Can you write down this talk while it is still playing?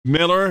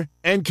Miller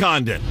and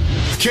Condon.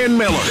 Ken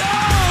Miller.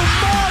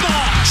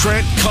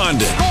 Trent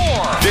Condon.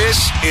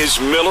 This is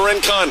Miller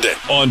and Condon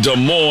on Des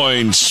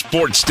Moines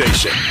Sports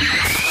Station.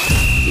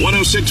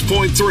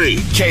 106.3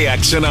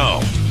 KXNO.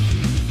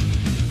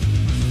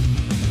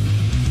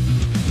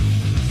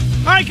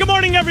 All right, good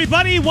morning,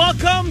 everybody.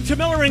 Welcome to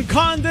Miller and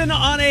Condon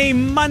on a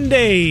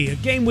Monday, a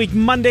game week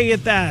Monday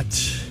at that.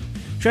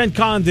 Trent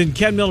Condon,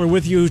 Ken Miller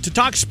with you to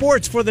talk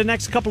sports for the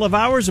next couple of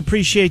hours.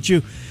 Appreciate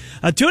you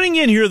tuning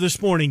in here this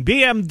morning.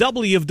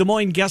 BMW of Des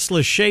Moines guest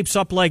list shapes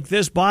up like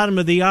this. Bottom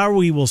of the hour,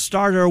 we will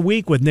start our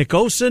week with Nick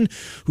Osen,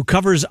 who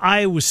covers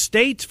Iowa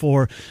State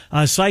for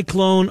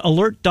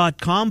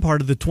CycloneAlert.com,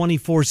 part of the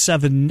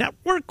 24/7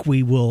 network.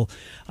 We will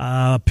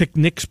pick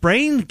Nick's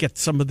brain, get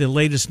some of the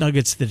latest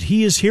nuggets that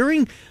he is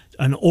hearing.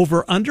 An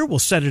over-under, we'll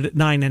set it at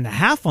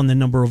 9.5 on the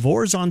number of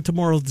oars on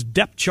tomorrow's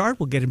depth chart.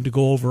 We'll get him to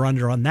go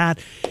over-under on that.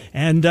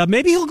 And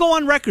maybe he'll go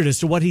on record as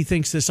to what he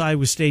thinks this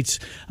Iowa State's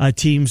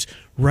team's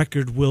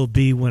record will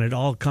be when it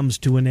all comes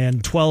to an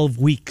end 12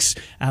 weeks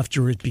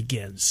after it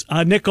begins.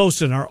 Nick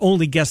Osen, our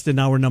only guest in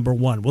hour number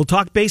one. We'll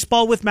talk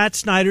baseball with Matt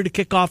Snyder to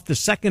kick off the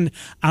second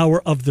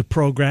hour of the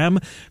program.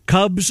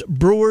 Cubs,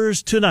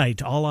 Brewers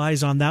tonight. All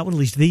eyes on that one, at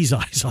least these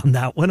eyes on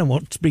that one. I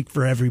won't speak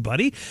for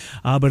everybody,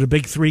 but a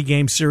big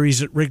 3-game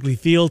series at Wrigley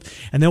Field.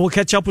 And then we'll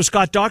catch up with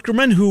Scott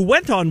Dockerman, who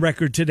went on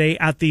record today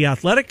at The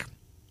Athletic.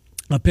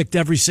 I picked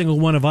every single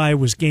one of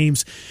Iowa's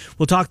games.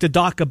 We'll talk to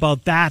Doc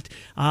about that,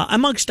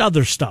 amongst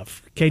other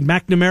stuff. Cade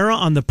McNamara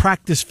on the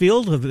practice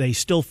field. A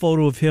still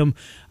photo of him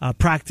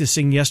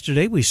practicing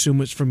yesterday. We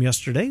assume it's from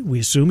yesterday. We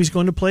assume he's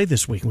going to play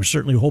this week. We're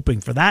certainly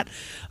hoping for that.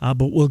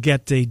 But we'll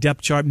get a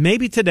depth chart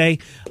maybe today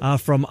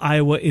from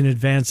Iowa in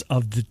advance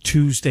of the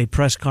Tuesday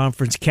press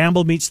conference.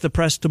 Campbell meets the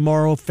press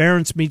tomorrow.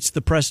 Ferentz meets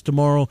the press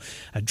tomorrow.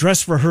 A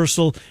dress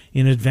rehearsal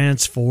in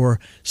advance for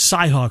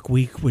Cyhawk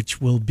Week,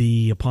 which will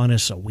be upon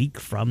us a week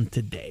from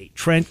today.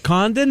 Trent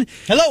Condon.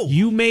 Hello.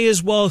 You may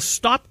as well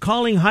stop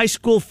calling high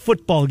school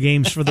football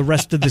games for the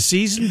rest of the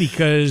season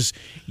because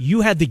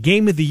you had the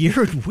game of the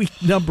year in week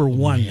number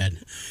one. Man.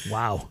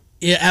 Wow.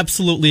 Yeah,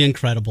 absolutely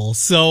incredible.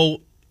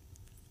 So,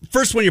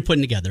 first when you're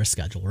putting together a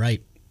schedule,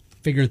 right?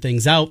 Figuring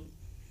things out.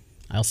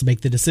 I also make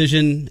the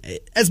decision,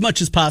 as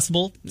much as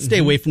possible, stay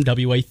away from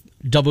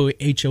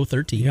WHO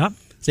 13. Yep.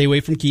 Stay away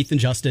from Keith and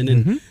Justin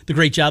and the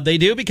great job they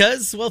do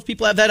because, well, if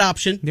people have that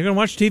option, They're going to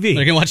watch TV.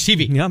 they're going to watch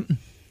TV. Yep.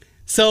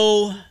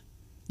 So,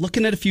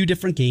 looking at a few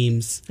different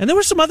games. And there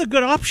were some other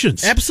good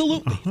options.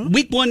 Absolutely.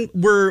 Week one,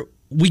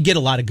 we get a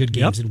lot of good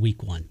games in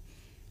week one.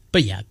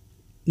 But yeah,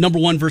 number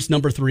 1 versus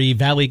number 3,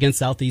 Valley against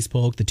Southeast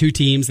Polk, the two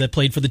teams that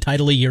played for the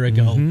title a year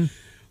ago,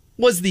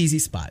 was the easy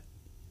spot.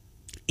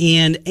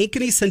 And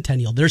Ankeny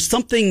Centennial, there's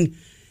something,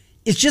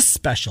 it's just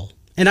special.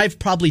 And I've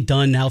probably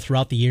done now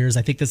throughout the years,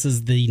 I think this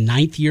is the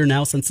 9th year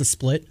now since the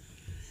split.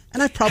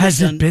 And I've probably Has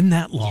it been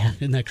that long? Yeah,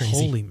 isn't that crazy?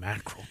 Holy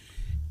mackerel.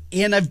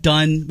 And I've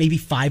done maybe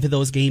 5 of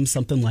those games,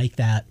 something like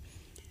that.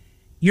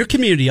 Your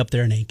community up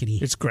there in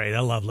Ankeny. It's great. I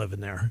love living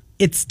there.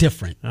 It's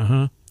different.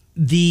 Now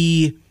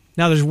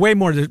there's way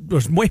more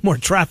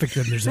traffic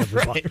than there's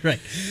ever been. Right.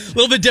 A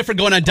little bit different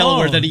going on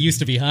Delaware than it used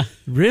to be, huh?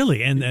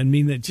 Really? And I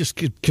mean, it just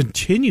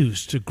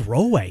continues to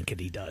grow,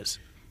 Ankeny does.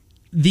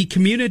 The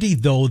community,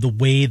 though, the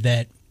way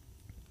that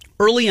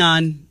early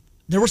on,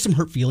 there were some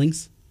hurt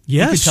feelings.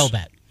 Yes. You could tell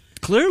that.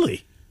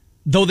 Clearly.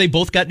 Though they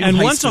both got new and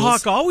high once schools. a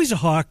hawk, always a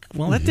hawk.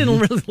 Well, that didn't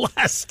really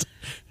last.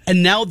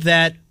 And now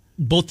that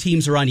both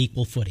teams are on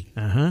equal footing,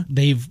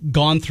 they've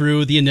gone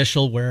through the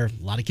initial where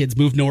a lot of kids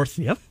moved north.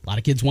 Yep. A lot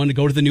of kids wanted to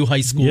go to the new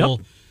high school. Yep.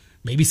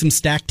 Maybe some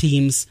stacked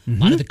teams. A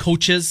lot of the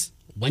coaches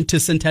went to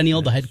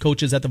Centennial, the head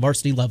coaches at the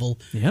varsity level.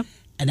 Yep.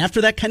 And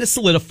after that kind of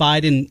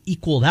solidified and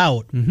equaled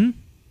out,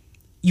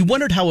 you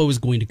wondered how it was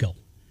going to go.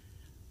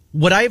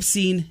 What I have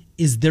seen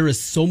is there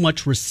is so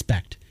much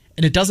respect,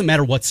 and it doesn't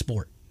matter what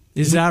sport.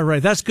 Is that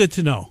right? That's good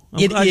to know.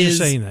 I'm glad you're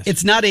saying this.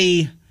 It's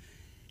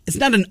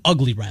not an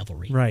ugly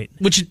rivalry, right?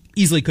 Which it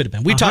easily could have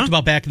been. We talked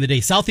about back in the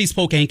day. Southeast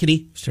Polk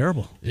Ankeny. It's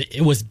terrible.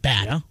 It was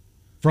bad.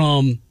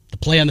 From the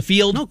play on the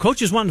field. No,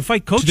 coaches wanting to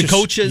fight coaches. To the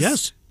coaches.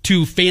 Yes.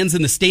 To fans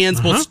in the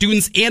stands, both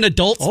students and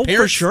adults. Oh,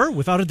 parents. for sure,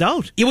 without a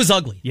doubt. It was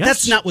ugly. Yes.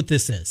 That's not what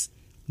this is.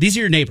 These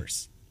are your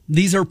neighbors.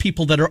 These are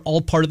people that are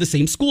all part of the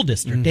same school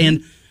district.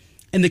 And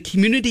the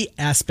community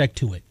aspect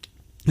to it,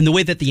 and the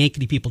way that the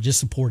Ankeny people just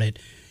support it,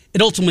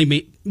 it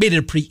ultimately made it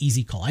a pretty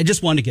easy call. I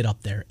just wanted to get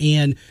up there.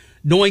 And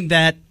knowing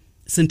that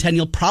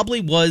Centennial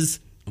probably was,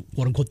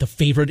 quote-unquote, the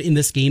favorite in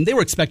this game, they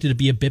were expected to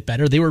be a bit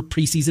better. They were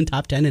preseason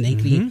top 10, and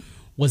Ankeny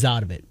was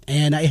out of it.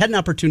 And I had an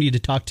opportunity to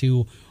talk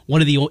to one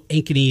of the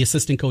Ankeny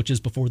assistant coaches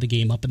before the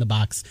game up in the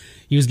box.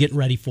 He was getting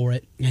ready for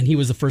it, and he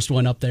was the first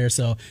one up there,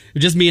 so it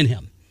was just me and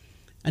him.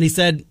 And he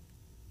said,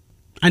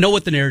 I know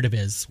what the narrative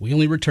is. We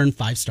only returned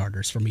 5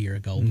 starters from a year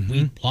ago.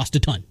 We lost a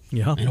ton.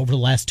 Yeah. And over the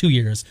last 2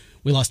 years,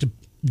 we lost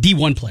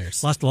D1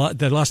 players. Lost a lot.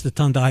 They lost a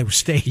ton to Iowa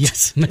State.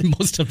 Yes,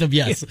 most of them,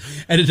 yes.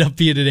 Ended up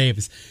being at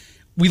Ames.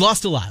 We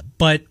lost a lot,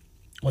 but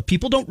what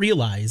people don't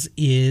realize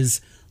is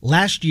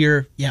last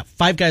year,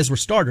 5 guys were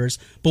starters,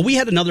 but we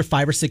had another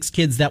 5 or 6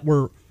 kids that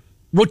were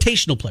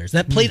rotational players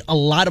that played a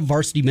lot of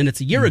varsity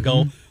minutes a year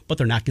ago, but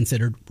they're not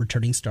considered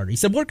returning starters. He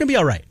said, we're going to be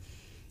all right.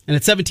 And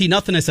at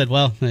 17-0, I said,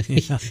 well,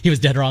 he was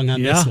dead wrong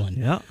on this one.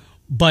 Yeah.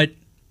 But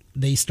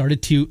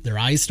their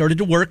eyes started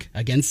to work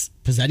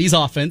against Pizzetti's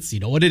offense. You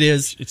know what it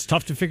is. It's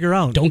tough to figure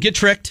out. Don't get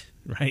tricked.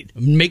 Right.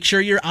 Make sure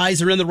your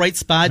eyes are in the right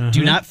spot.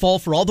 Do not fall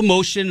for all the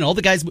motion and all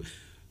the guys.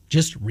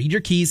 Just read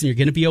your keys and you're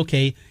going to be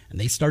okay. And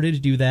they started to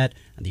do that.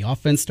 And the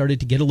offense started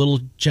to get a little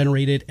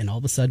generated. And all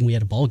of a sudden we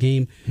had a ball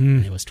game.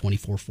 And it was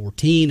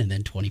 24-14 and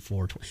then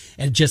 24-20.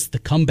 And just the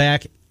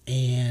comeback.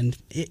 And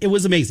it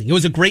was amazing. It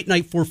was a great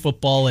night for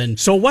football. And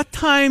so, what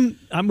time?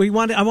 I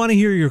want to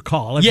hear your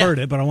call. I've heard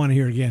it, but I want to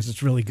hear it again.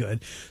 It's really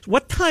good.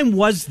 What time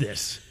was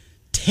this?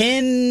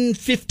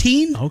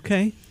 10:15.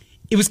 Okay.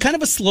 It was kind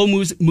of a slow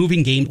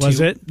moving game too. Was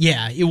it?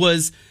 Yeah, it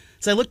was.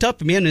 So I looked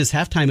up, man, it was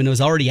halftime, and it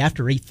was already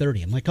after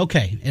 8:30. I'm like,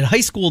 okay, in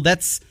high school,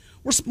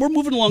 we're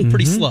moving along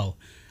pretty slow.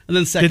 And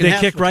then the second half, did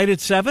they kick right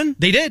at 7?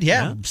 They did,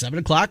 yeah. 7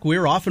 o'clock, we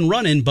were off and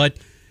running, but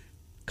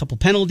couple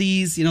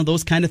penalties,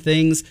 those kind of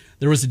things.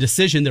 There was a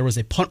decision. There was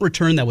a punt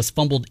return that was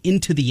fumbled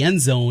into the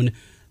end zone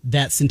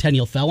that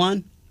Centennial fell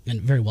on, and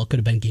very well could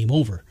have been game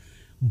over.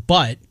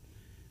 But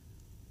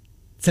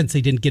since they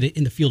didn't get it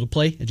in the field of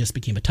play, it just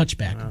became a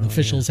touchback. The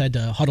officials had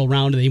to huddle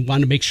around, and they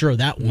wanted to make sure of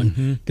that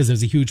one because it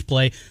was a huge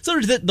play. So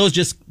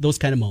there's those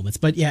kind of moments.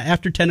 But yeah,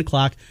 after 10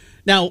 o'clock.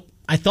 Now,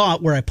 I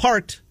thought where I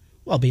parked,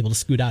 well, I'll be able to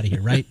scoot out of here,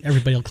 right?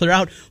 Everybody will clear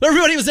out. Well,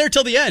 everybody was there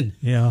till the end.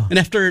 Yeah. And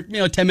after, a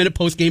 10-minute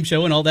post-game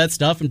show and all that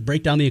stuff and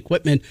break down the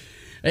equipment,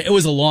 it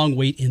was a long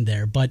wait in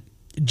there. But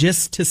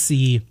just to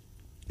see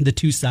the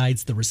two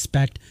sides, the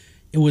respect,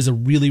 it was a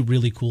really,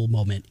 really cool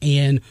moment.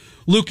 And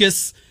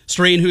Lucas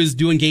Strain, who's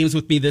doing games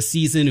with me this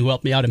season, who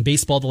helped me out in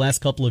baseball the last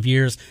couple of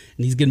years,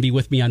 and he's going to be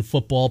with me on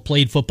football,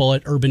 played football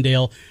at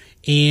Urbandale.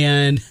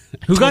 And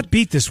who got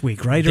beat this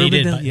week, right? They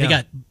Urbandale? did. They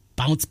got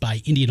bounced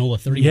by Indianola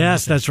 31.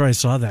 Yes, that's right. I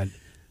saw that.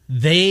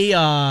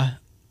 I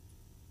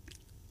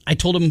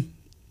told him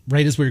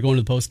right as we were going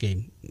to the post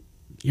game,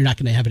 you're not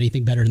going to have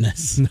anything better than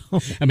this.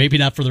 No. And maybe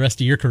not for the rest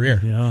of your career.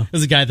 Yeah.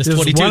 There's a guy that's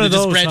 22 that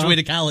just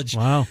graduated college.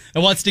 Wow.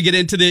 And wants to get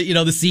into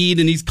the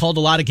scene, and he's called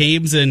a lot of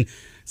games and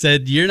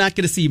said, you're not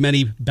going to see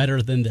many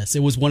better than this.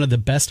 It was one of the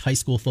best high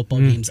school football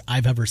games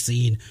I've ever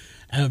seen.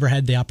 I ever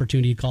had the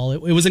opportunity to call it.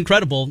 It was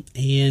incredible.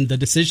 And the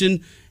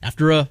decision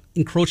after a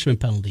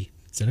encroachment penalty,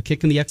 instead of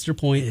kicking the extra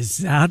point. Is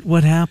that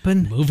what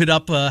happened? Move it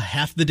up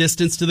half the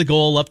distance to the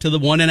goal, up to the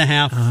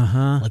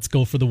 1.5. Let's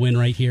go for the win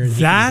right here.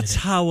 That's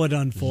how it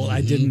unfolded. I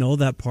didn't know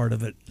that part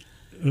of it.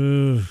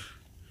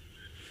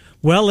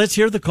 Well, let's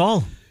hear the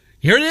call.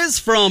 Here it is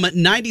from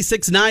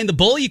 96.9 The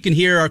Bull. You can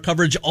hear our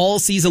coverage all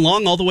season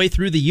long, all the way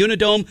through the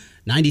Unidome.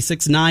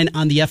 96.9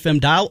 on the FM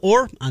dial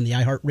or on the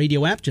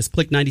iHeartRadio app. Just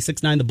click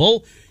 96.9 The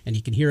Bull, and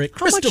you can hear it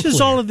crystal clear. How much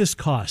does all of this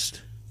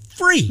cost?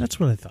 Free. That's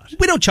what I thought.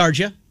 We don't charge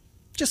you.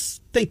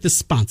 Just thank the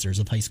sponsors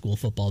of high school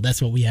football.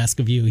 That's what we ask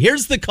of you.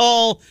 Here's the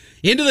call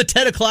into the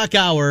 10 o'clock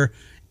hour.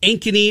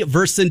 Ankeny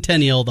versus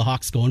Centennial. The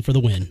Hawks going for the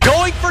win.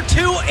 Going for 2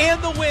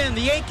 and the win.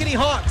 The Ankeny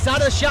Hawks out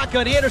of the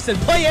shotgun. Anderson,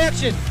 play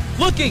action.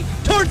 Looking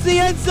towards the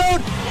end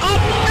zone.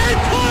 Up and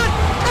caught.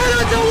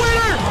 And it's a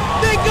winner.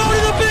 They go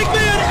to the big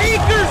man,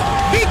 Akers.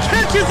 He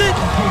catches it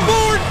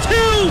for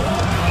 2.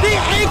 The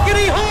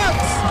Ankeny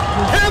Hawks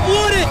have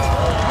won it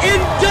in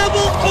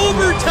double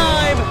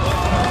overtime.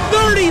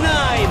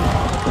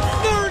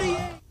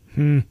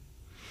 39-38.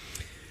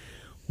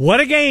 What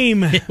a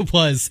game. It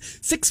was.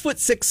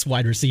 6'6"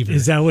 wide receiver.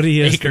 Is that what he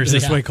is? Akers,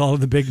 Is this why I call it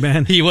the big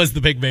man? He was the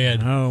big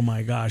man. Oh,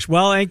 my gosh.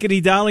 Well,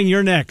 Ankeny Dowling,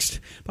 you're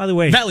next. By the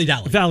way. Valley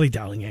Dowling.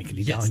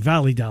 Ankeny Dowling.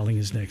 Valley Dowling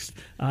is next.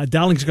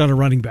 Dowling's got a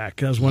running back.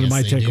 That was one of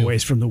my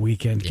takeaways from the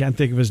weekend. Can't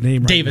think of his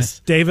name right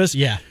Davis. now. Davis?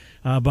 Yeah.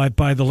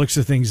 By the looks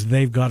of things,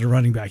 they've got a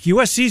running back.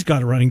 USC's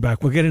got a running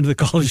back. We'll get into the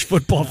college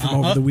football from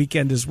over the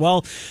weekend as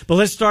well. But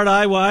let's start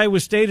Iowa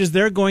State as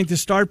they're going to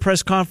start.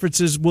 Press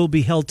conferences will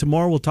be held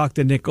tomorrow. We'll talk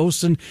to Nick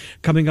Osen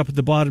coming up at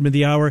the bottom of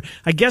the hour.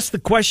 I guess the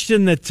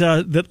question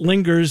that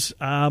lingers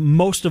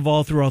most of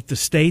all throughout the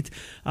state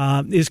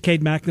is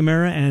Cade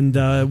McNamara,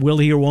 and will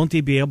he or won't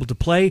he be able to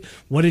play?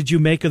 What did you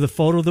make of the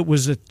photo that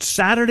was a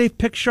Saturday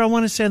picture, I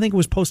want to say? I think it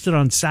was posted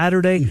on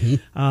Saturday.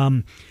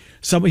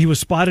 He was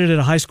spotted at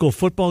a high school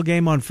football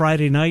game on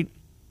Friday night,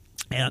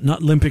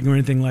 not limping or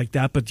anything like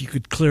that, but you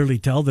could clearly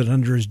tell that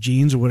under his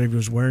jeans or whatever he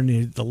was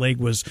wearing,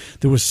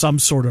 there was some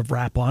sort of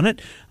wrap on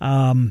it.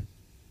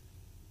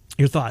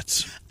 Your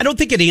thoughts? I don't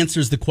think it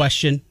answers the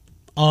question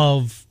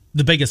of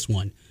the biggest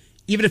one.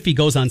 Even if he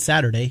goes on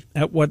Saturday.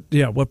 At what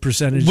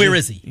percentage? Where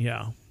is he?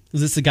 Yeah.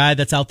 Is this a guy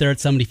that's out there at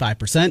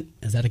 75%?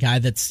 Is that a guy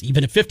that's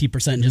even at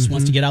 50% and just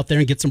wants to get out there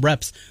and get some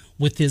reps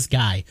with his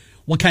guy?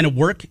 What kind of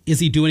work is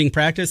he doing in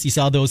practice? You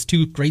saw those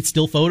 2 great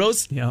still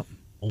photos? Yeah.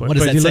 What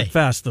does that say? But you look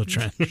fast, though,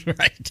 Trent.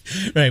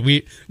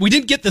 Right. We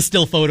didn't get the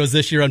still photos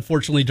this year,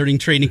 unfortunately, during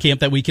training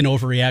camp that we can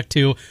overreact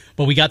to,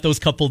 but we got those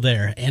couple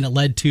there, and it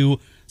led to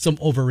some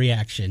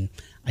overreaction.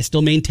 I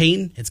still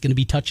maintain it's going to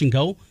be touch and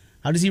go.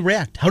 How does he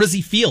react? How does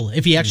he feel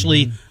if he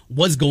actually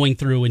was going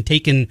through and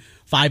taking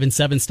 5 and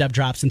 7 step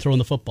drops and throwing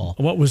the football?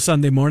 What was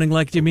Sunday morning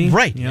like, do you mean?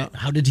 Right. Yeah.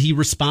 How did he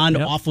respond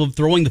off of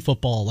throwing the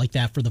football like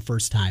that for the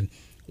first time?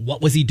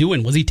 What was he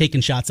doing? Was he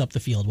taking shots up the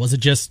field? Was it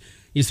just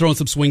he's throwing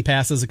some swing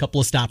passes, a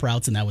couple of stop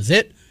routes, and that was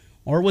it?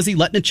 Or was he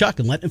letting it chuck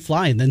and letting it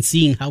fly and then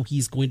seeing how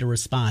he's going to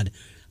respond?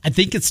 I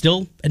think it's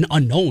still an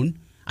unknown.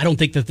 I don't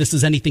think that this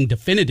is anything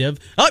definitive.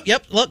 Oh,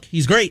 yep, look,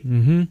 he's great.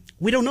 Mm-hmm.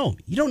 We don't know.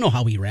 You don't know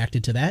how he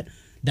reacted to that.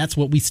 That's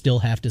what we still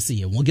have to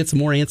see. And we'll get some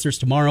more answers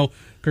tomorrow.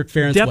 Kirk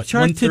Ferentz, depth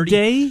chart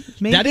today,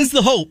 maybe? That is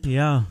the hope.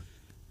 Yeah.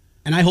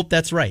 And I hope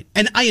that's right.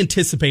 And I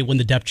anticipate when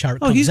the depth chart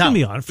comes out. He's going to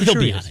be on it. He'll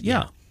be on it.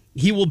 Yeah.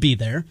 He will be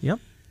there. Yep.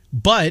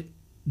 But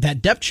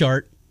that depth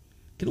chart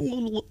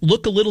can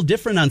look a little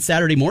different on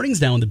Saturday mornings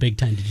now in the Big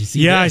Ten. Did you see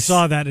Yeah, this? I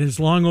saw that. It's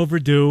long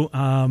overdue.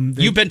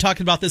 You've been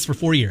talking about this for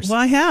 4 years. Well,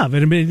 I have.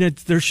 And I mean,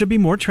 there should be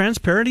more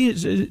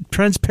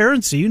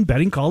transparency in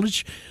betting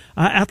college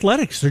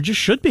athletics. There just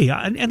should be.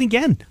 And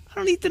again, I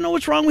don't need to know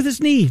what's wrong with his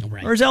knee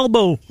or his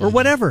elbow or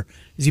whatever.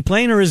 Is he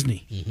playing or isn't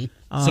he?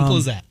 Simple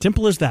as that.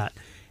 Simple as that.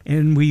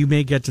 And we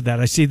may get to that.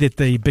 I see that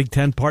the Big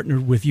Ten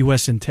partnered with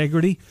U.S.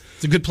 Integrity.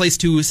 It's a good place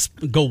to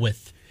go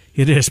with.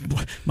 It is.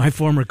 My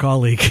former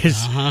colleague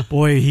is,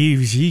 boy,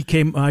 he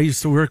came, I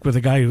used to work with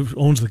a guy who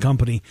owns the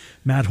company,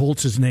 Matt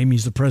Holt's his name.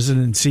 He's the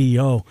president and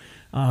CEO.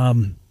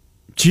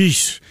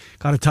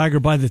 Got a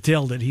tiger by the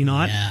tail, did he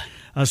not? Yeah.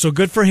 So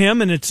good for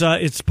him, and it's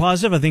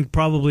positive. I think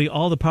probably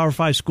all the Power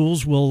 5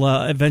 schools will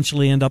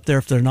eventually end up there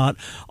if they're not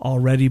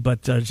already,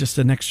 but just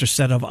an extra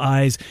set of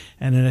eyes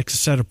and an extra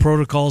set of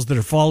protocols that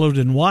are followed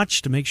and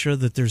watched to make sure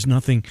that there's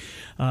nothing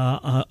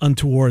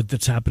untoward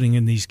that's happening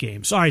in these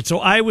games. All right, so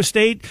Iowa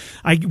State,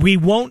 we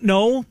won't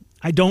know,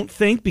 I don't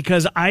think,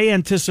 because I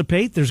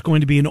anticipate there's going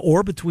to be an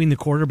or between the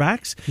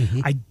quarterbacks.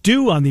 I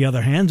do, on the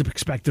other hand,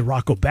 expect that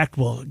Rocco Beck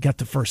will get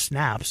the first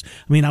snaps.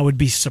 I mean, I would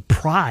be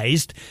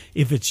surprised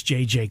if it's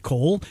J.J.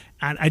 Cole.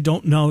 And I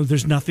don't know.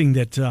 There's nothing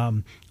that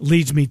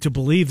leads me to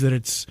believe that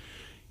it's,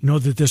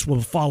 that this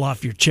will fall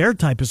off your chair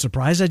type of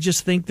surprise. I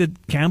just think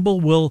that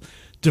Campbell will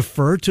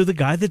defer to the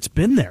guy that's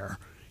been there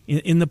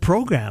in the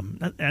program.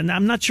 And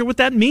I'm not sure what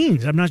that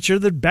means. I'm not sure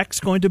that Beck's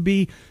going to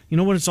be,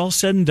 when it's all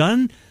said and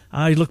done,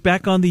 you look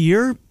back on the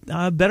year,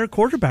 better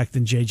quarterback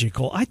than J.J.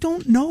 Cole. I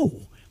don't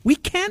know. We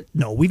can't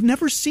know. We've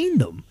never seen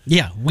them.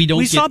 Yeah, we don't.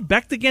 We saw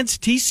Beck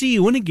against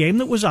TCU in a game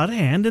that was out of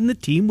hand, and the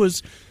team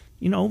was,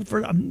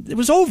 it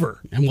was over.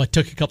 And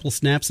took a couple of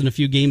snaps in a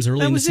few games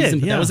early in the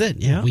season, but that was it.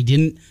 Yeah, we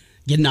didn't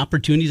get an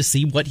opportunity to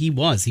see what he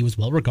was. He was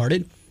well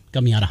regarded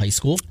coming out of high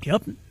school.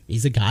 Yep.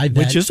 He's a guy that,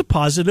 which is a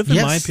positive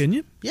in my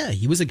opinion. Yeah,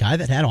 he was a guy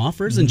that had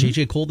offers, and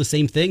J.J. Cole the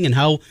same thing. And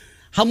how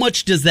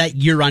much does that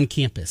year on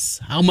campus,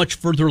 how much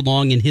further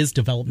along in his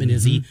development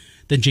is he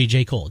than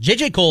J.J. Cole?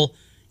 J.J. Cole,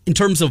 in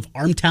terms of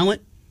arm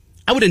talent,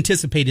 I would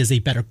anticipate is a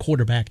better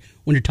quarterback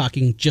when you're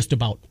talking just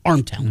about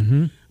arm talent. I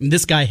mean,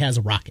 this guy has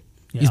a rocket.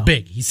 Yeah. He's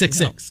big. He's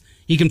 6'6".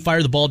 He can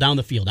fire the ball down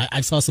the field. I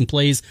saw some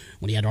plays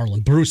when he had Arlen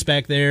Bruce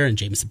back there and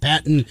Jamison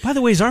Patton. By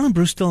the way, is Arlen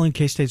Bruce still in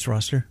K-State's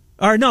roster?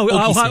 Or no,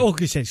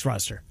 Okie State's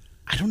roster.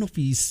 I don't know if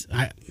he's...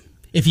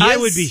 If he I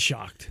is, would be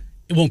shocked.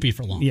 It won't be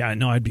for long. Yeah,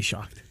 no, I'd be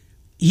shocked.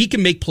 He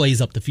can make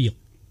plays up the field.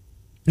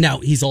 Now,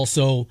 he's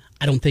also,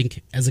 I don't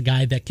think, as a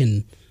guy that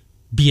can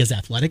be as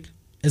athletic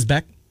as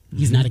Beck.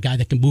 He's not a guy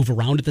that can move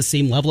around at the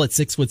same level at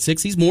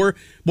 6'6". He's more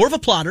of a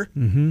plotter.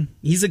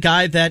 He's a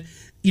guy that,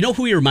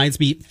 who he reminds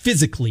me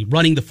physically,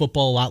 running the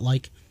football a lot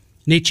like?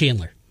 Nate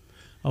Chandler.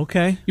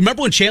 Okay. You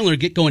remember when Chandler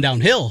get going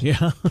downhill?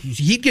 Yeah.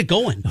 He'd get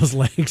going. Those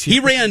legs.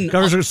 He ran.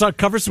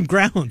 Cover some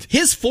ground.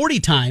 His 40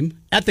 time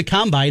at the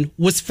combine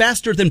was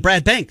faster than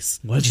Brad Banks,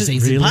 which is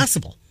really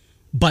impossible.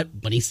 But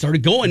when he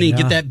started going and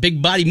get that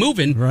big body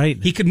moving,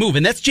 he could move.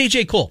 And that's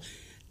J.J. Cole.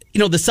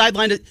 The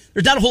sideline,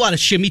 there's not a whole lot of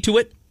shimmy to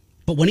it.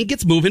 But when he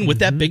gets moving with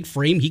that big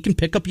frame, he can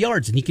pick up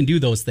yards and he can do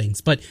those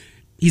things. But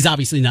he's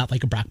obviously not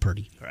like a Brock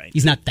Purdy. Right.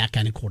 He's not that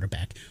kind of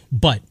quarterback.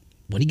 But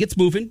when he gets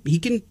moving, he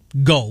can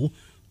go.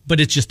 But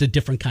it's just a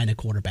different kind of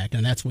quarterback,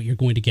 and that's what you're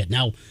going to get.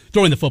 Now,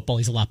 throwing the football,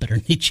 he's a lot better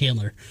than Nate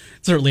Chandler,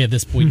 certainly at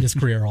this point in his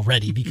career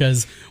already,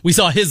 because we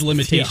saw his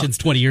limitations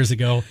 20 years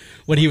ago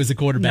when he was a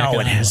quarterback.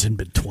 No, it hasn't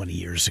been 20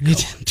 years ago.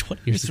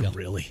 20 years ago.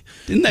 Really.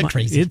 Isn't that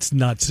crazy? It's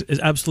nuts.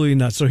 It's absolutely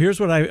nuts. So here's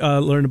what I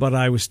learned about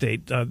Iowa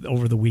State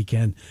over the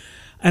weekend.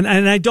 And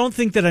I don't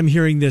think that I'm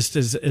hearing this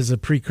as a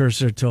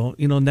precursor to,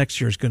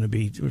 next year is going to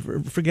be,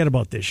 forget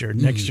about this year.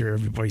 Next year,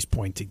 everybody's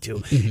pointing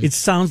to. It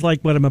sounds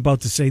like what I'm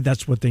about to say,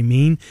 that's what they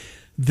mean.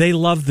 They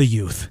love the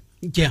youth.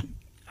 Yeah.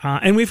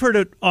 And we've heard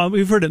it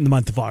in the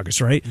month of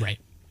August, right? Right.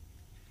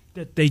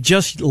 That they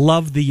just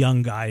love the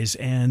young guys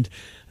and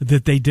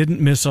that they didn't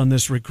miss on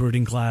this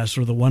recruiting class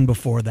or the one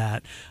before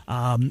that.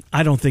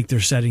 I don't think they're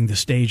setting the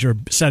stage or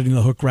setting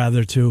the hook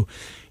rather to,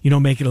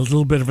 make it a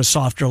little bit of a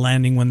softer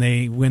landing when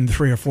they win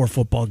 3 or 4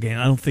 football games.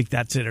 I don't think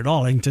that's it at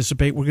all. I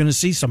anticipate we're going to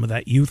see some of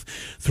that youth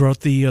throughout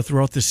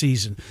the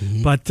season.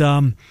 But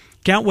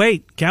Can't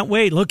wait. Can't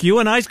wait. Look,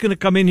 UNI's going to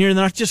come in here and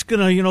they're not just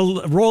going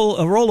to,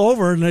 roll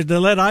over and they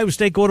let Iowa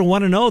State go to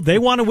 1-0. They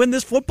want to win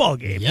this football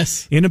game.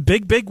 Yes. In a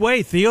big, big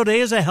way. Theo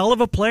Day is a hell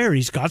of a player.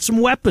 He's got some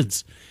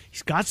weapons.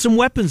 He's got some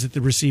weapons at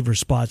the receiver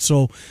spot.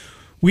 So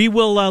we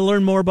will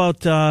learn more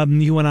about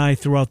UNI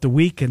throughout the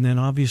week, and then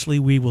obviously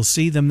we will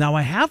see them. Now,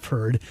 I have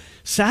heard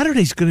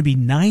Saturday's going to be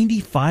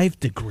 95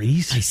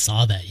 degrees. I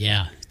saw that,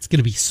 yeah. It's going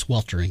to be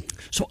sweltering.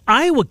 So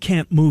Iowa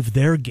can't move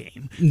their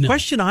game. No.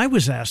 Question I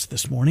was asked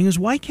this morning is,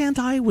 why can't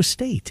Iowa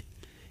State?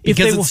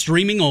 Because it's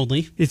streaming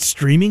only. It's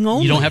streaming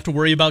only. You don't have to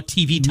worry about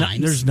TV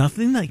times. There's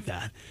nothing like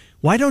that.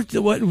 Why don't?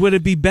 Would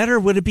it be better?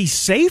 Would it be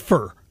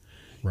safer?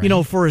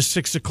 Right. For a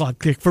 6 o'clock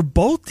kick for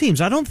both teams.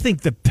 I don't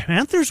think the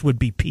Panthers would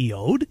be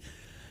PO'd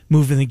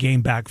moving the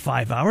game back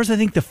 5 hours. I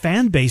think the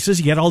fan bases,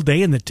 you get all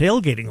day in the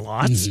tailgating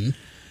lots.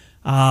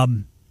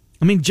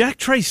 Mm-hmm. Jack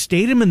Trice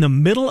Stadium in the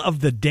middle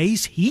of the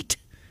day's heat.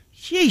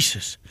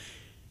 Jesus.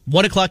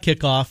 1 o'clock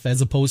kickoff as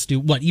opposed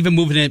to, even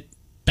moving it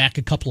back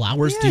a couple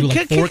hours to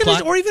 4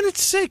 o'clock? Or even at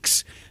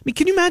 6.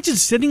 Can you imagine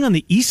sitting on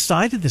the east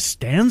side of the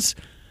stands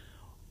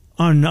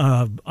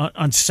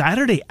on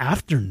Saturday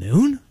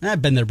afternoon?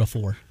 I've been there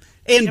before.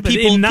 And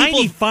people in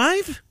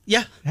 95?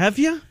 Yeah. Have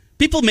you?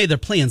 People made their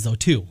plans, though,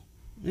 too.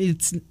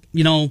 It's,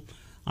 all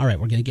right,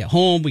 we're going to get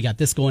home. We got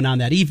this going on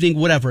that evening,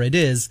 whatever it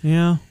is.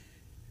 Yeah.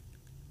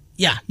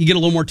 Yeah, you get a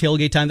little more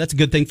tailgate time. That's a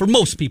good thing for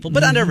most people, but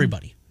not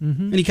everybody.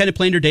 Mm-hmm. And you kind of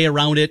plan your day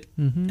around it.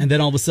 Mm-hmm. And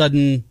then all of a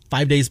sudden,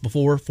 4 days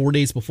before,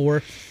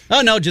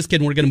 oh, no, just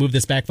kidding. We're going to move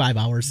this back 5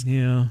 hours.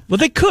 Yeah. Well,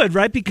 they could,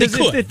 right? Because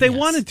if they yes.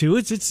 wanted to,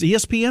 it's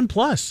ESPN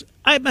Plus.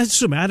 I'm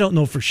assuming. I don't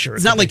know for sure.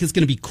 It's not like it's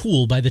going to be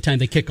cool by the time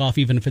they kick off,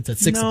 even if it's at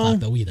 6 o'clock,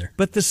 though, either.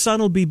 But the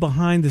sun will be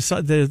behind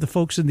the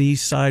folks in the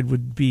east side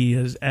would be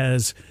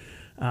as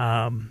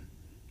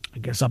I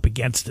guess up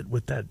against it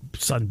with that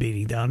sun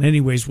beating down.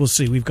 Anyways, we'll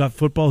see. We've got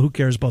football. Who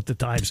cares about the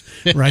times,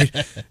 right?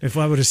 If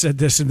I would have said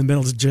this in the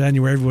middle of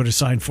January, everyone would have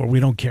signed for. We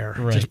don't care.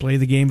 Right. Just play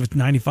the game with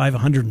 95,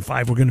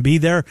 105. We're going to be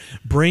there.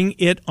 Bring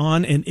it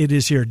on, and it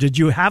is here. Did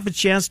you have a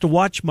chance to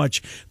watch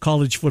much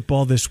college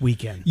football this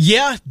weekend?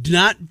 Yeah,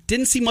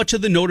 didn't see much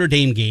of the Notre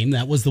Dame game.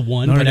 That was the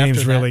one. Notre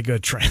Dame's really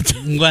good, Trent.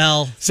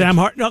 Well, Sam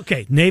Hartman.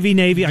 Okay, Navy.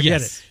 I get it.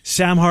 Yes.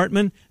 Sam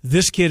Hartman.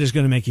 This kid is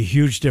going to make a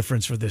huge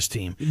difference for this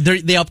team.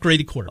 They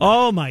upgraded quarterback.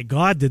 Oh my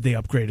God, did they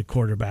upgrade a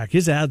quarterback?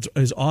 His odds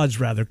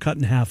cut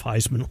in half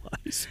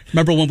Heisman-wise.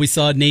 Remember when we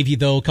saw Navy,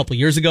 though, a couple of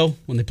years ago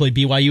when they played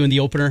BYU in the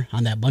opener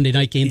on that Monday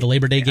night game, the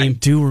Labor Day game? I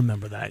do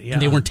remember that, yeah.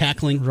 And they weren't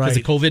tackling because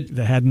of COVID.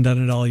 They hadn't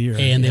done it all year.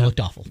 And they looked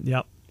awful.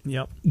 Yep.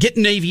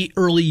 Getting Navy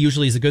early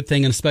usually is a good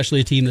thing, and especially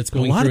a team that's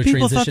going through a transition.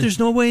 A lot of people thought there's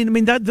no way.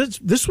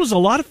 This was a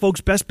lot of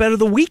folks' best bet of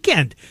the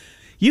weekend.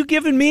 You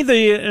giving me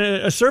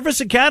the service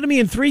academy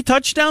and 3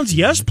 touchdowns?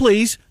 Yes,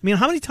 please.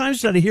 How many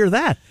times did I hear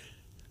that?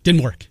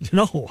 Didn't work.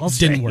 No,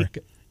 didn't work.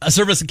 A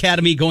service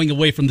academy going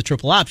away from the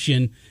triple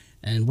option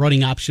and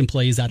running option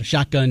plays out of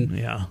shotgun.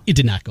 Yeah, it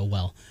did not go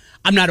well.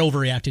 I'm not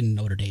overreacting to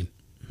Notre Dame.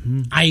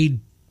 Mm-hmm. I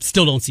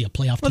still don't see a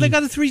playoff team. Well, they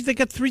got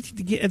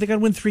to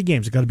win 3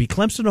 games. They got to be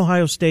Clemson,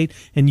 Ohio State,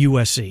 and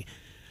USC.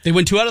 They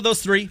win 2 out of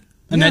those 3,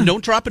 and then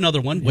don't drop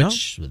another one,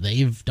 which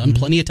they've done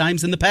plenty of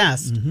times in the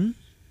past. Mm-hmm.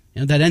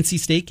 That NC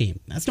State game,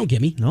 that's no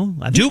gimme. No,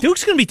 I think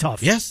Duke's going to be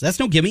tough. Yes, that's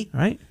no gimme.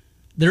 Right?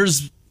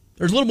 There's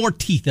a little more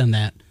teeth in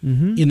that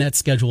in that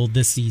schedule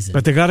this season.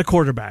 But they got a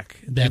quarterback.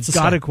 They've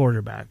got a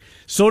quarterback.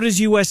 So does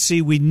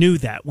USC. We knew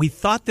that. We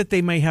thought that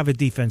they may have a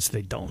defense.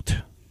 They don't.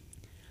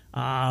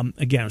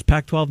 Again, it was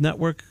Pac-12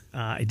 Network.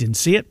 I didn't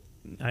see it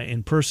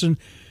in person.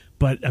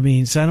 But,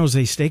 San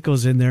Jose State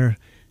goes in there.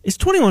 It's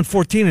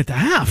 21-14 at the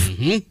half.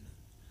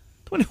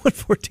 Mm-hmm.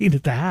 21-14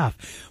 at the half.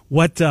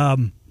 What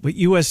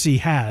USC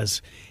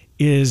has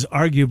is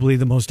arguably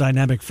the most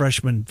dynamic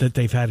freshman that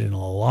they've had in a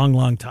long,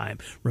 long time.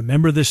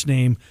 Remember this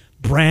name,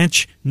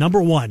 Branch,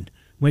 number 1.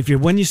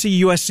 When you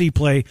see USC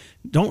play,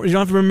 you don't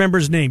have to remember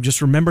his name.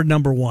 Just remember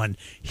number 1.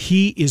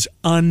 He is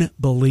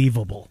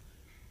unbelievable.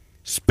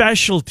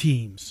 Special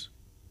teams.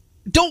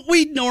 Don't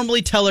we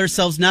normally tell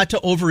ourselves not to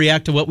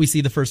overreact to what we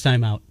see the first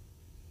time out?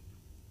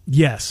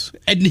 Yes.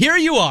 And here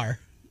you are.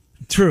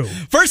 True.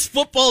 First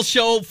football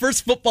show,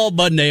 first football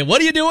Monday.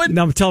 What are you doing?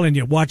 No, I'm telling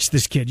you, watch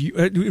this kid. You,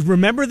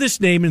 remember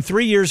this name in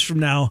 3 years from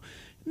now.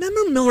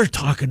 Remember Miller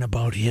talking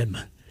about him.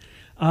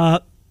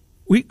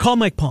 We call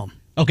Mike Palm.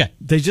 Okay.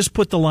 They just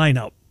put the line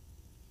up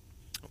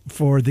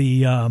for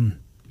the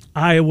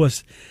Iowa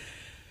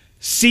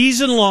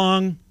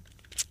season-long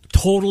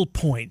total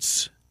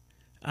points.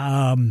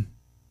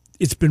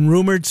 It's been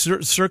rumored.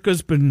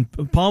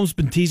 Palm's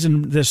been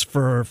teasing this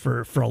for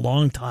a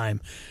long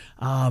time.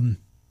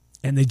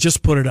 And they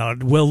just put it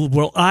out.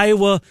 Will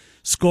Iowa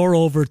score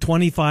over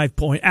 25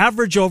 points,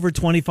 average over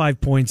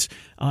 25 points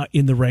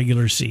in the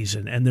regular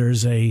season? And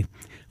there's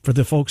for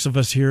the folks of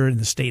us here in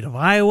the state of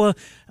Iowa,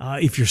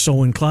 if you're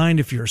so inclined,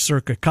 if you're a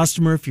Circa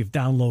customer, if you've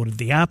downloaded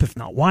the app, if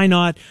not, why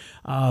not?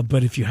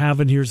 But if you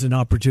haven't, here's an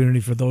opportunity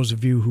for those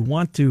of you who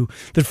want to,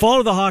 that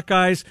follow the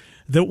Hawkeyes,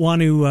 that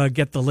want to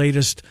get the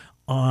latest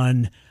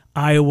on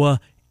Iowa.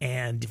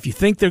 And if you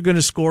think they're going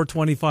to score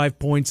 25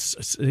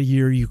 points a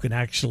year, you can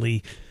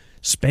actually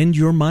spend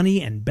your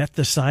money and bet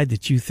the side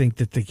that you think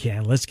that they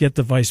can. Let's get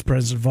the Vice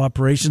President of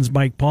Operations,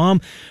 Mike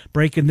Palm,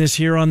 breaking this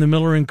here on the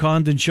Miller and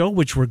Condon Show,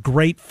 which we're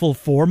grateful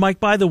for. Mike,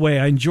 by the way,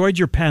 I enjoyed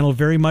your panel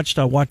very much.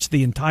 I watched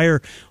the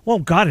entire,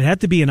 it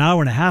had to be an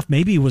hour and a half.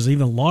 Maybe it was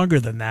even longer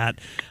than that.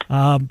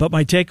 But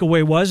my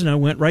takeaway was, and I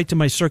went right to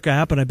my Circa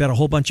app and I bet a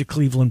whole bunch of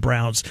Cleveland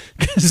Browns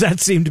because that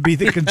seemed to be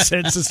the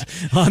consensus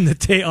on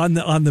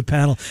the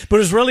panel. But it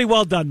was really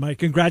well done, Mike.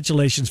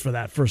 Congratulations for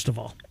that, first of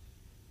all.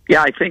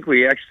 Yeah, I think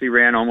we actually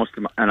ran almost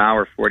an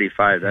hour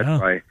 45.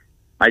 That's why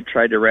I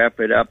tried to wrap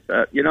it up.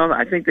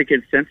 I think the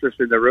consensus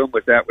in the room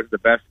was that was the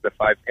best of the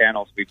 5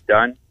 panels we've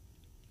done,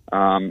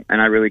 and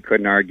I really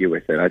couldn't argue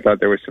with it. I thought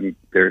there's some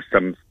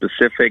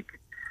specific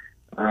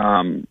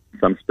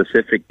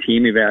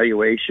team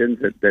evaluations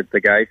that the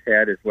guys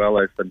had, as well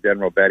as some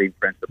general betting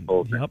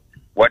principles, and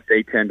what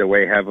they tend to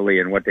weigh heavily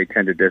and what they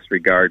tend to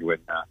disregard when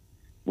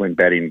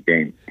betting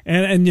games.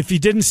 And if you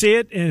didn't see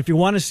it, and if you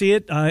want to see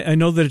it, I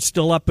know that it's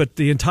still up, but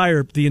the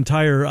entire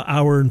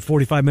hour and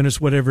 45 minutes,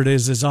 whatever it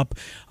is up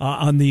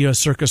on the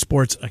Circa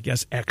Sports, I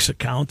guess, X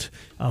account,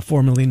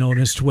 formerly known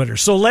as Twitter.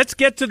 So let's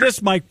get to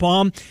this, Mike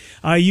Palm.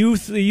 You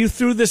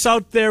threw this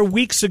out there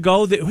weeks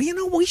ago that,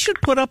 we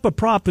should put up a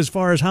prop as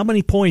far as how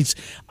many points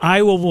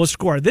Iowa will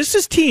score. This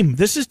is team.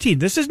 This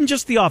isn't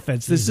just the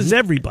offense. This is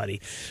everybody.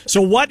 So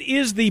what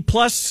is the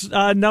plus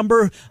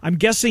number? I'm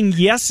guessing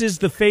yes is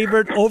the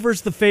favorite,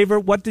 over's the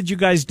favorite. What did you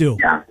guys do?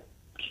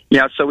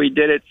 Yeah. So we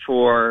did it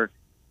for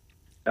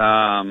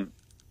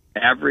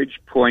average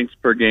points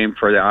per game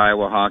for the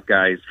Iowa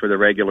Hawkeyes for the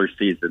regular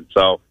season.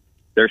 So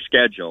their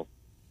schedule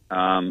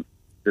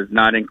does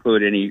not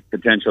include any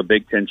potential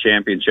Big Ten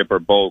championship or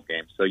bowl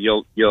games. So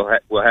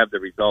we'll have the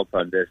results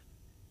on this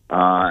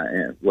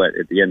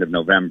at the end of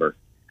November.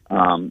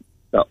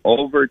 The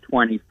over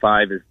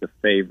 25 is the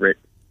favorite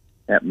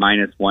at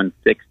minus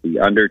 160.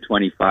 Under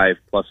 25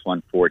 plus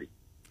 140.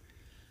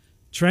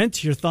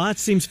 Trent, your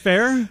thoughts? Seems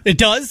fair? It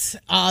does.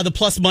 The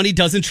plus money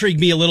does intrigue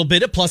me a little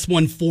bit at plus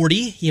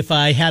 140 if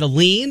I had a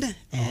lean.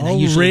 And I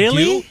usually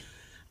do.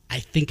 I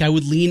think I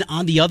would lean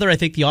on the other. I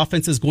think the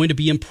offense is going to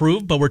be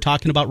improved, but we're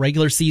talking about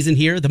regular season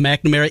here. The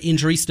McNamara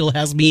injury still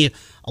has me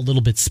a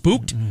little bit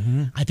spooked.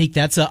 Mm-hmm. I think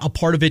that's a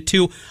part of it,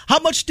 too. How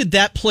much did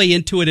that play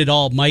into it at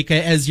all, Mike?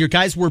 As your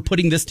guys were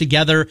putting this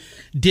together,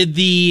 did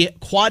the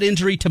quad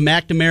injury to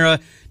McNamara,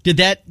 did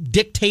that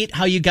dictate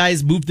how you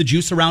guys moved the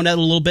juice around out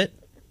a little bit?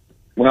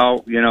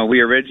 Well, we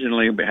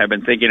originally have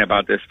been thinking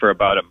about this for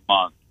about a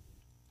month,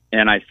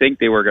 and I think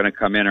they were going to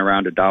come in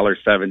around $1.75 or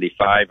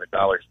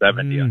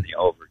 $1.70 on the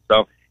over.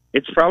 So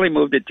it's probably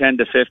moved at 10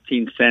 to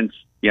 15 cents,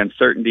 the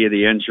uncertainty of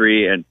the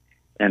injury and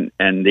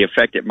the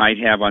effect it might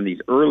have on these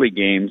early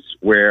games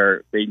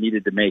where they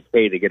needed to make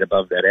hay to get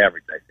above that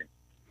average, I think.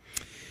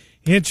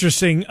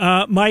 Interesting.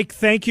 Mike,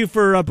 thank you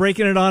for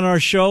breaking it on our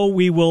show.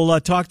 We will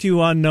talk to you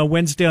on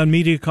Wednesday on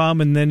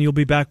MediaCom, and then you'll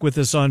be back with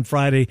us on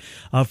Friday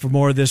for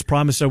more of this.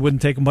 Promise I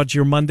wouldn't take much of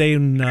your Monday,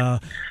 and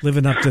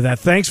living up to that.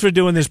 Thanks for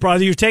doing this,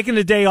 brother. You're taking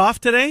a day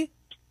off today?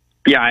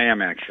 Yeah, I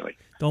am, actually.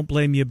 Don't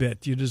blame you a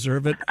bit. You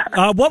deserve it.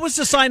 What was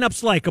the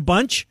sign-ups like? A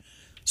bunch?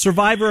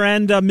 Survivor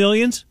and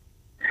Millions?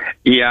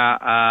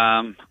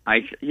 Yeah,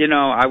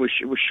 it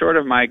was short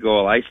of my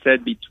goal. I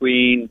said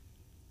between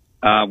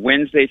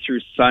Wednesday through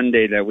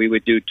Sunday that we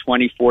would do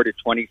 2,400 to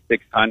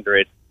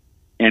 2,600,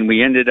 and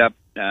we ended up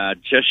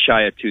just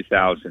shy of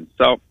 2,000.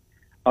 So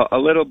a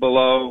little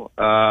below.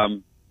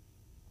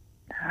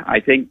 I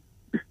think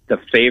the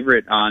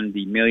favorite on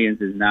the Millions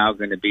is now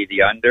going to be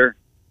the under.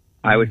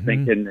 I was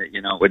thinking that,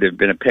 it would have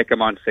been a pick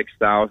 'em on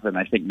 6,000.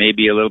 I think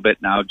maybe a little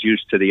bit now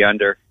juiced to the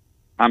under.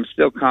 I'm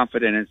still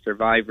confident in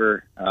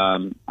Survivor.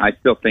 I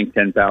still think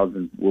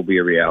 10,000 will be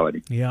a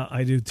reality. Yeah,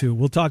 I do too.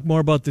 We'll talk more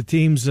about the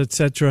teams,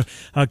 etc.,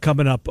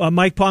 coming up.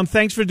 Mike Palm,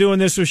 thanks for doing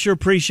this. We sure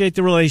appreciate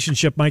the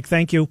relationship, Mike.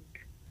 Thank you.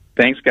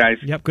 Thanks, guys.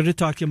 Yep, good to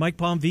talk to you. Mike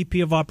Palm, VP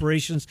of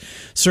Operations,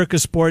 Circa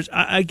Sports.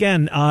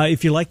 Again,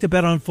 if you like to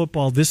bet on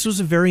football, this was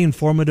a very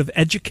informative,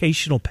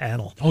 educational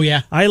panel. Oh,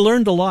 yeah. I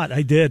learned a lot.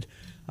 I did.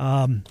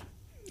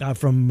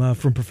 From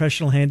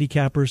professional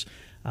handicappers,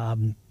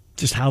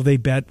 just how they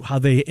bet, how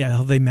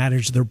they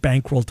manage their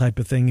bankroll type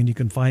of thing, and you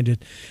can find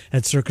it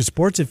at Circa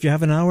Sports if you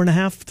have an hour and a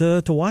half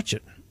to watch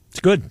it.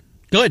 It's good.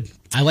 Good.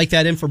 I like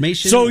that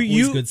information. So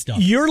good stuff.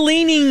 You're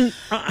leaning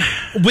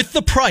with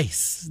the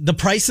price. The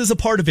price is a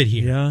part of it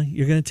here. Yeah,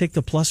 you're going to take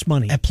the plus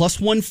money at plus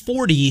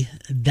 140.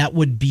 That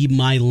would be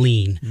my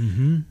lean.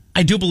 Mm-hmm.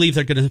 I do believe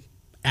they're going to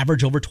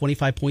average over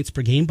 25 points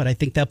per game, but I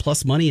think that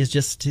plus money is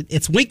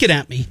it's winking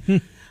at me.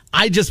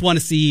 I just want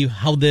to see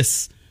how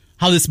this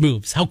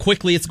moves, how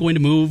quickly it's going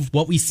to move,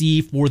 what we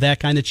see for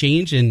that kind of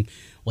change. And,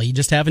 well, you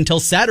just have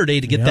until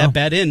Saturday to get that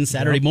bet in.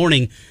 Saturday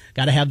morning,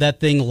 got to have that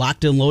thing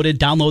locked and loaded.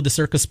 Download the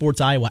Circa Sports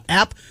Iowa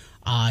app.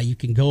 You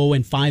can go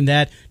and find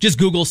that. Just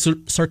Google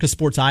Circa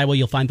Sports Iowa.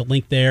 You'll find the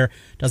link there.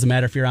 Doesn't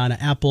matter if you're on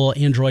Apple,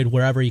 Android,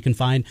 wherever. You can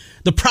find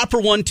the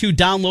proper one to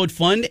download,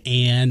 fund,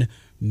 and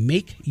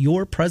make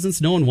your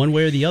presence known one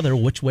way or the other,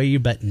 which way you're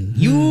betting.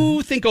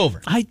 You think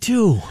over. I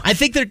do. I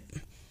think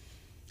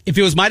If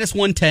it was minus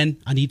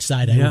 110 on each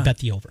side, I would bet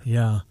the over.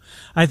 Yeah.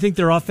 I think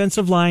their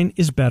offensive line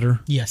is better.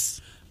 Yes.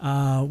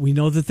 We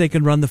know that they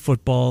can run the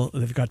football.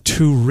 They've got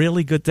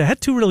they had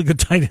two really good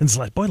tight ends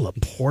left. Boy,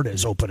 Laporta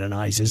is opening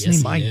eyes, isn't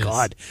he? My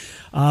God.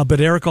 But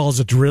Eric Hall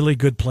is a really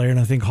good player, and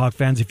I think Hawk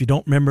fans, if you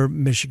don't remember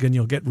Michigan,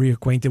 you'll get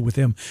reacquainted with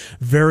him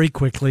very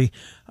quickly.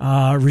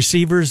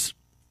 Receivers,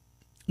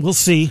 we'll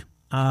see.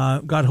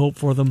 Got hope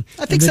for them.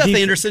 I think Seth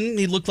Anderson,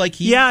 he looked like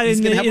he's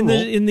going to have a role.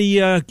 In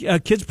the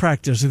kids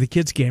practice, or the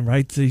kids game,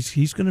 right?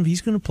 He's going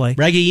to play.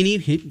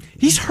 Ragaini,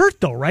 he's hurt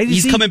though, right?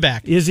 He's coming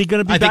back. Is he going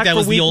to be back? I think that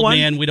was the old one?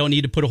 man. We don't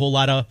need to put a whole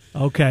lot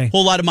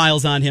of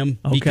miles on him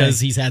because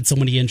he's had so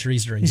many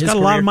injuries during his career. He's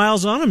got a lot of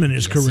miles on him in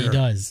his career. He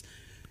does.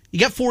 You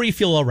got 4 you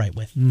feel all right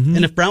with. Mm-hmm.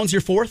 And if Brown's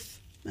your fourth,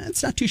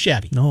 it's not too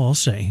shabby. No, I'll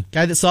say.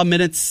 Guy that saw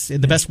minutes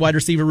in the best wide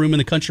receiver room in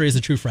the country as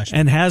a true freshman.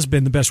 And has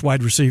been the best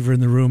wide receiver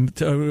in the room.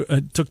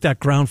 Took that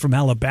ground from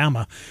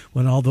Alabama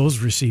when all those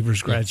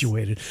receivers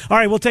graduated. Yes. All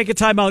right, we'll take a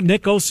timeout.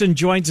 Nick Osen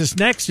joins us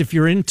next. If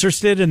you're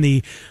interested in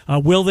the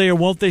will they or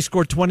won't they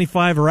score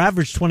 25 or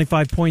average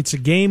 25 points a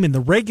game in the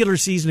regular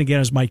season,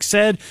 again, as Mike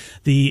said,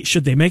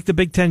 should they make the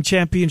Big Ten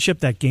championship,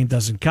 that game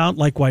doesn't count.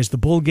 Likewise, the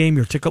bowl game,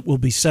 your ticket will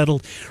be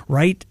settled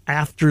right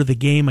after the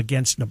game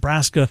against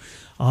Nebraska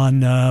on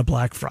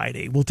Black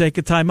Friday. We'll take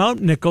a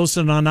timeout. Nick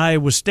Osen on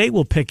Iowa State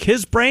will pick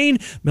his brain.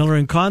 Miller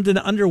and Condon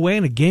underway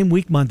in a game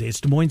week Monday. It's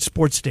Des Moines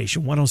Sports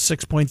Station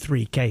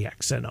 106.3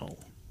 KXNO.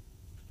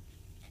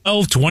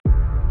 12:20.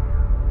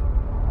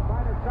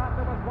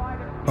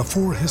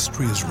 Before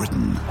history is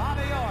written,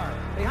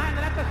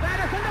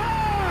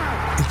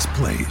 it's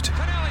played.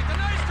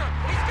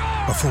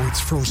 Before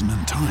it's frozen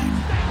in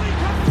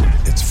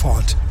time, it's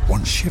fought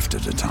one shift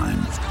at a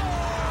time.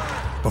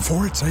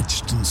 Before it's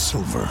etched in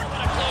silver,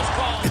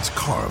 it's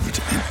carved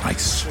in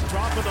ice.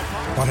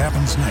 What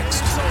happens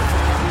next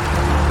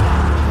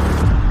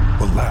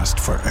will last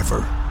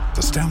forever.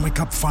 The Stanley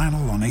Cup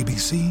Final on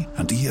ABC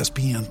and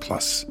ESPN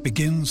Plus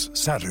begins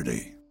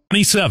Saturday.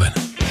 27.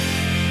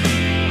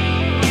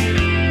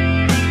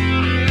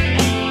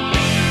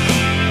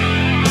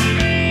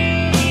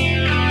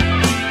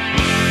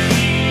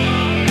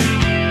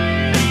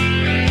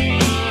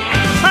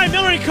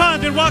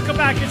 And welcome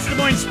back. It's Des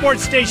Moines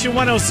Sports Station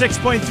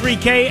 106.3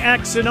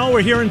 KXNO.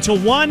 We're here until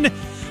 1.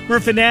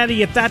 Murph and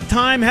Addy at that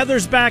time.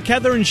 Heather's back.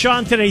 Heather and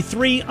Sean today,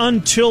 3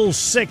 until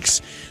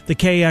 6. The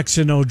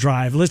KXNO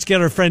Drive. Let's get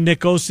our friend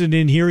Nick Osen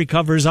in here. He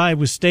covers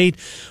Iowa State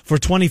for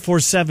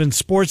 24/7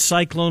 Sports,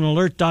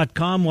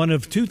 CycloneAlert.com. One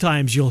of 2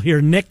 times you'll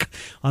hear Nick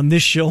on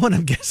this show, and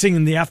I'm guessing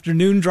in the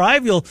afternoon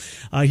drive you'll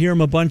hear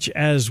him a bunch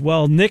as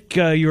well. Nick,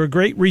 you're a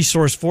great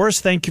resource for us.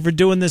 Thank you for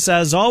doing this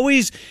as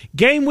always.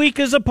 Game week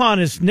is upon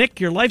us. Nick,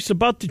 your life's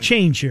about to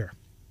change here.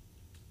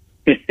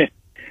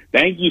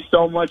 Thank you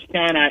so much,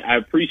 Ken. I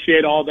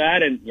appreciate all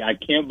that, and I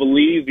can't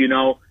believe,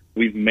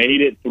 we've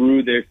made it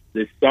through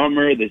this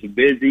summer, this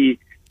busy,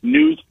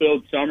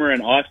 news-filled summer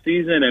and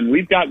off-season, and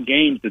we've got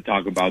games to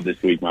talk about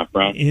this week, my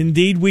friend.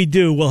 Indeed we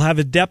do. We'll have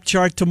a depth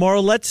chart tomorrow.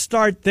 Let's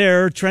start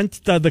there. Trent,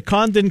 the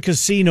Condon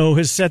Casino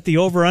has set the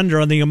over-under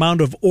on the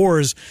amount of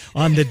oars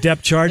on the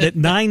depth chart at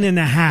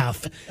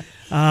 9.5.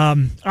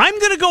 I'm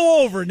going to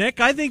go over, Nick.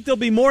 I think there'll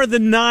be more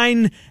than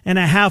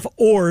 9.5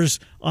 oars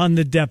on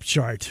the depth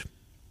chart.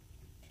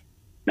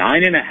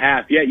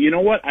 9.5. Yeah, you know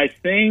what? I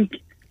think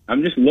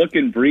I'm just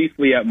looking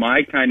briefly at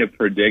my kind of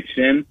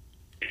prediction.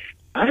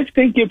 I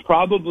think it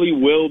probably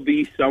will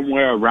be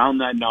somewhere around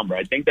that number.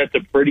 I think that's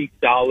a pretty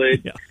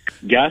solid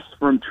guess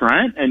from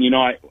Trent. And,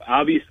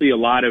 obviously a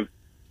lot of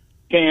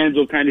fans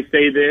will kind of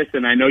say this,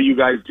 and I know you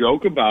guys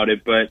joke about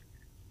it, but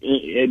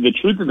the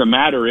truth of the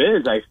matter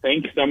is I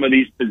think some of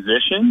these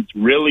positions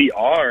really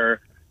are,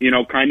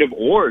 kind of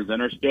oars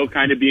and are still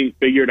kind of being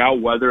figured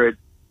out, whether it's,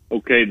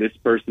 okay, this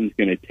person's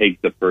going to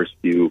take the first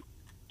few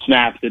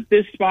snaps at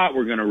this spot.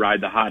 We're going to ride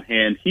the hot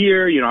hand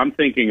here. I'm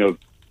thinking of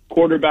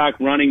quarterback,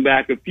 running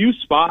back, a few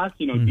spots,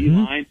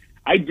 D-line.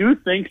 I do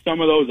think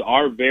some of those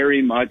are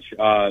very much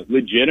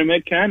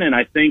legitimate, Ken, and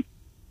I think,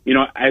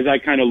 as I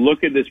kind of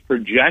look at this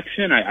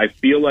projection, I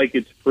feel like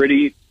it's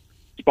pretty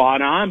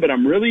spot on, but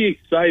I'm really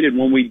excited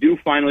when we do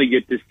finally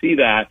get to see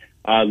that,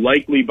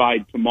 likely by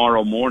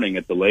tomorrow morning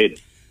at the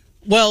latest.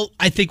 Well,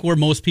 I think where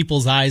most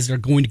people's eyes are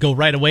going to go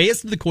right away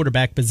is the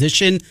quarterback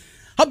position.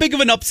 How big of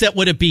an upset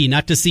would it be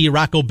not to see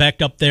Rocco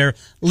Beck up there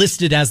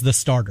listed as the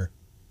starter?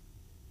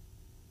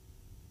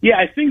 Yeah,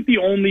 I think the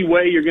only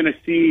way you're going to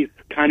see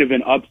kind of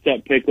an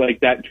upset pick like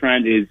that,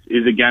 Trent, is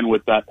again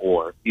with that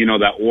or,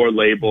 that or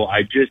label.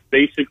 I just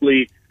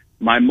basically,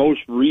 my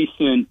most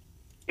recent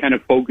kind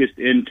of focused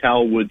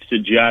intel would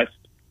suggest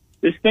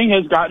this thing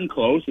has gotten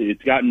close.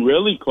 It's gotten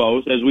really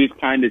close, as we've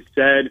kind of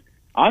said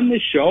on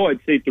this show, I'd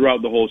say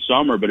throughout the whole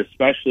summer, but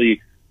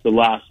especially the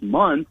last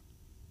month.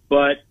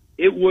 But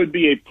it would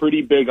be a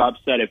pretty big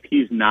upset if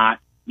he's not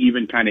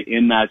even kind of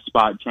in that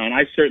spot, Trent.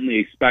 I certainly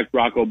expect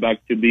Rocco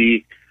Beck to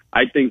be.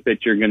 I think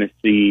that you're going to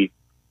see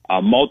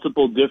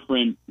multiple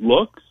different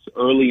looks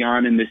early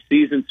on in this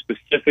season,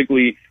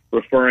 specifically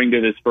referring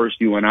to this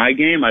first UNI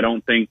game. I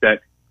don't think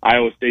that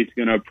Iowa State's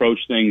going to approach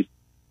things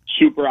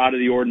super out of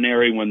the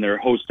ordinary when they're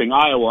hosting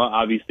Iowa,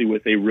 obviously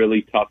with a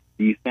really tough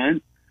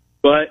defense.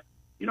 But,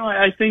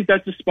 I think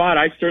that's a spot.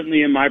 I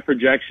certainly, in my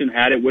projection,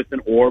 had it with an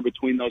or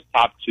between those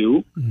top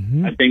two.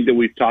 Mm-hmm. I think that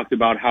we've talked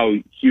about how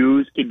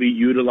Hughes could be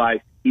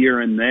utilized here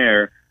and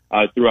there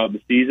throughout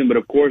the season. But,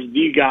 of course,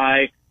 the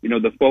guy,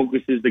 the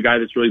focus is the guy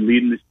that's really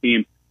leading this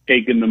team,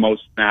 taking the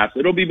most snaps.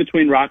 It'll be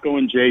between Rocco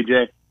and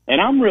JJ. And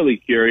I'm really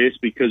curious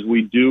because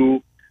we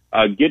do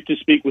get to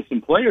speak with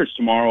some players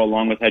tomorrow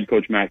along with head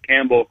coach Matt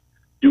Campbell.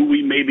 Do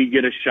we maybe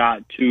get a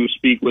shot to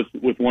speak with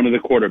one of the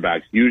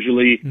quarterbacks?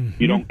 Usually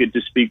you don't get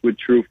to speak with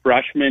true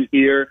freshmen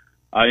here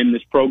in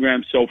this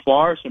program so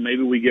far, so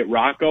maybe we get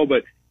Rocco.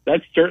 But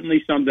that's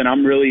certainly something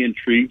I'm really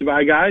intrigued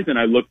by, guys, and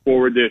I look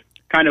forward to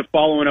kind of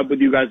following up with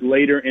you guys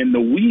later in the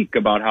week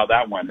about how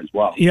that went as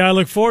well. Yeah, I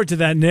look forward to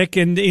that, Nick.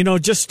 And,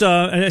 just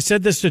I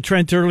said this to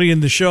Trent early in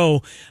the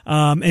show,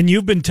 and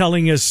you've been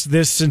telling us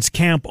this since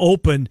camp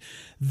opened,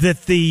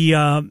 that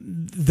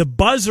the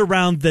buzz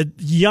around the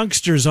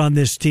youngsters on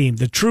this team,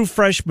 the true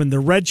freshmen,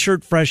 the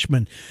redshirt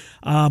freshmen,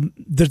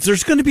 that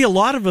there's going to be a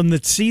lot of them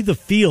that see the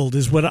field,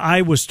 is what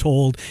I was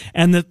told,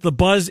 and that the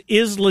buzz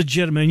is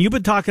legitimate. And you've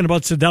been talking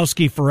about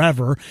Sadowski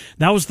forever.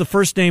 That was the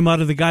first name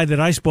out of the guy that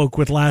I spoke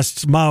with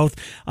last month.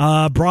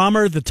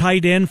 Brahmer, the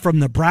tight end from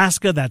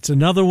Nebraska, that's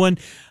another one.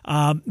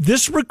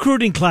 This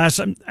recruiting class,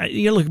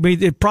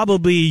 look,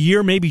 probably a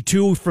year, maybe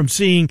two from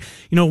seeing,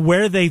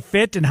 where they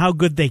fit and how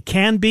good they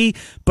can be,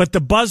 but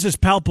the buzz is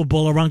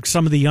palpable around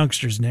some of the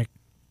youngsters, Nick.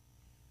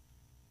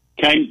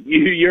 Ken,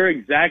 you're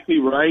exactly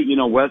right.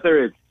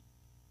 Whether it's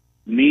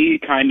me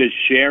kind of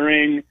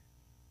sharing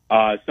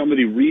some of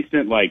the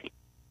recent,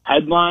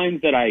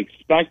 headlines that I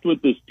expect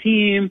with this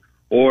team,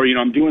 or,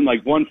 I'm doing,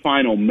 one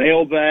final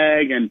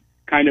mailbag and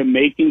kind of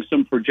making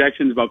some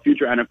projections about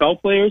future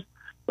NFL players,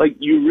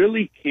 you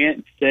really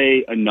can't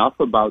say enough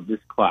about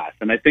this class.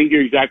 And I think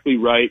you're exactly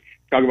right.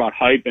 Talk about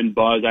hype and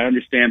buzz. I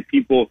understand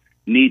people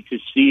need to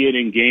see it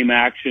in game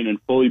action and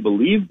fully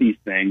believe these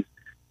things.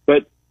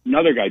 But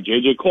another guy,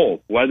 J.J.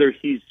 Cole, whether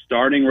he's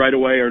starting right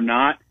away or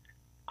not,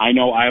 I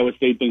know Iowa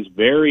State thinks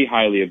very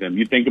highly of him.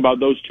 You think about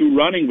those two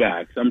running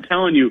backs. I'm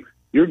telling you,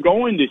 you're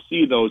going to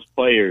see those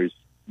players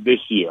this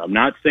year. I'm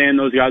not saying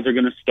those guys are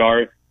going to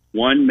start.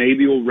 One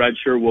maybe will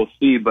redshirt, we'll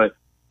see. But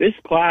this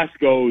class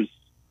goes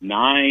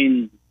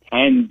 9,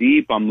 10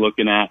 deep, I'm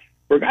looking at,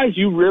 for guys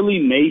you really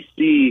may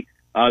see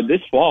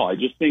this fall. I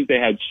just think they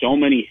had so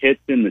many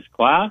hits in this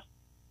class.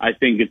 I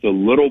think it's a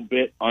little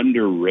bit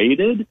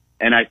underrated.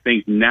 And I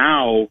think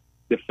now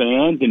the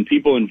fans and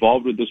people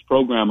involved with this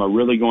program are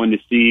really going to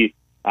see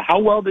how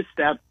well this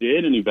staff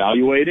did in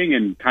evaluating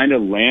and kind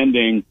of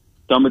landing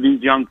some of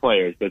these young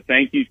players. But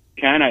thank you,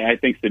 Ken. I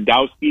think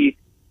Sadowski,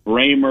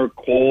 Bramer,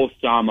 Cole,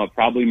 Sama,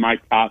 probably my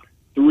top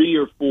 3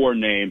 or 4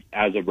 names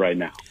as of right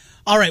now.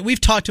 All right, we've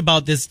talked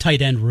about this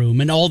tight end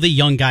room and all the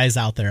young guys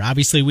out there.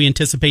 Obviously, we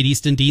anticipate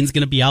Easton Dean's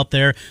going to be out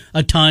there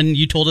a ton.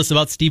 You told us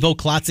about Steve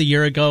O'Klotz a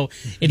year ago,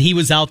 and he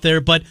was out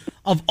there. But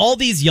of all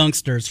these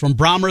youngsters, from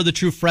Brahmer, the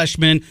true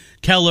freshman,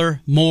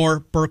 Keller, Moore,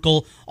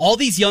 Burkle, all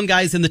these young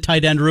guys in the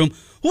tight end room,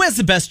 who has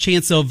the best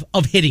chance of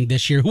hitting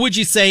this year? Who would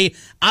you say,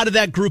 out of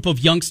that group of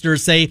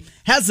youngsters,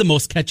 has the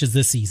most catches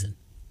this season?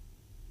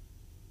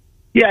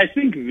 Yeah, I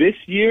think this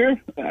year,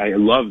 I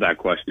love that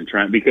question,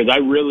 Trent, because I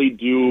really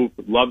do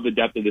love the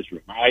depth of this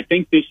room. I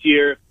think this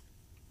year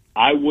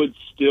I would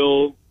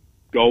still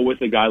go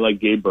with a guy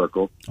like Gabe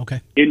Burkle. Okay.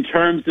 In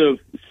terms of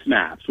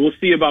snaps, we'll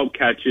see about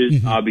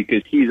catches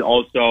because he's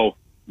also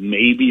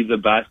maybe the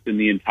best in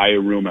the entire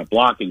room at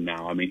blocking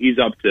now. I mean, he's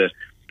up to,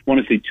 I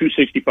want to say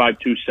 265,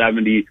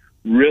 270,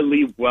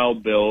 really well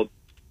built.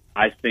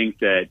 I think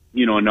that,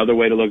 another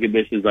way to look at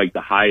this is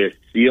the highest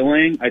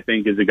ceiling, I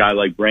think, is a guy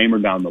like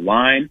Bramer down the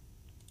line.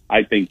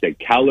 I think that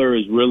Keller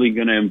is really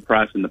going to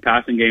impress in the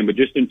passing game. But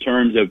just in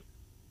terms of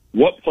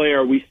what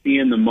player are we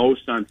seeing the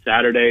most on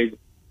Saturdays,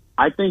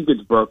 I think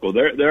it's Burkle.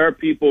 There are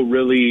people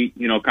really,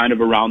 kind of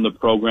around the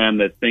program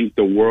that think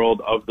the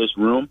world of this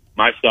room,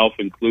 myself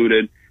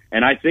included.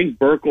 And I think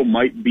Burkle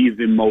might be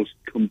the most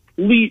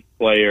complete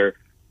player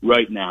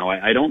right now.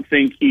 I don't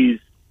think he's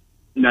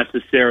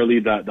necessarily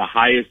the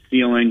highest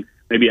ceiling,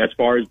 maybe as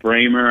far as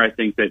Bramer. I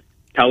think that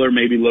Keller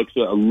maybe looks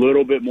a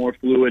little bit more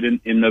fluid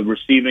in the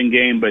receiving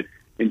game, but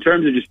in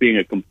terms of just being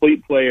a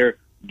complete player,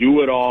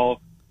 do it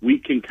all, we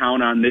can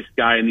count on this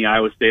guy in the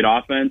Iowa State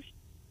offense.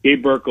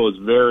 Gabe Burkle is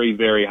very,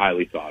 very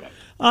highly thought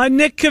of.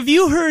 Nick, have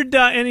you heard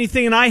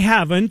anything, and I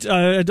haven't,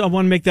 I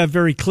want to make that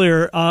very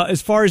clear,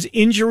 as far as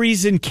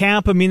injuries in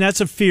camp? I mean, that's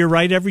a fear,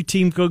 right? Every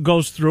team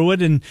goes through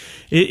it, and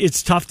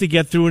it's tough to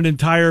get through an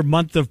entire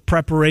month of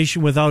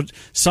preparation without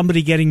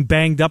somebody getting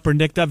banged up or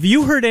nicked up. Have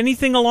you heard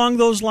anything along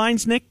those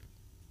lines, Nick?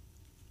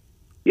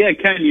 Yeah,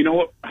 Ken,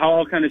 how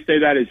I'll kind of say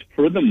that is,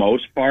 for the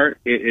most part,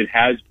 it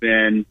has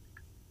been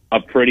a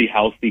pretty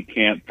healthy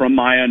camp from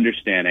my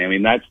understanding. I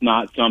mean, that's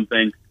not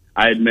something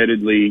I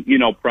admittedly,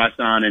 press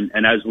on.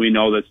 And as we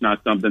know, that's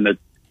not something that's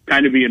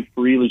kind of being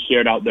freely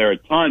shared out there a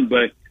ton.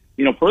 But,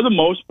 for the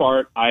most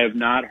part, I have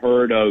not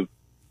heard of,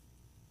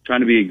 trying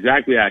to be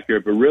exactly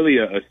accurate, but really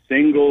a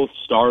single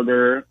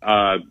starter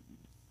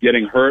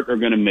getting hurt or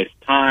going to miss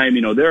time.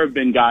 There have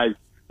been guys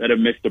that have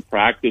missed a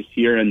practice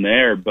here and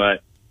there,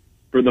 but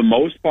for the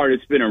most part,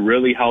 it's been a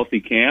really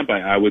healthy camp.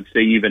 I would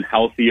say even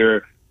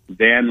healthier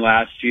than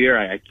last year.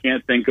 I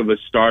can't think of a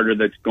starter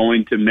that's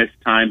going to miss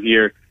time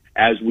here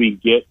as we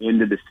get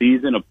into the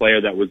season, a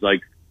player that was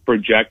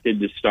projected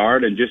to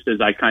start. And just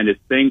as I kind of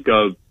think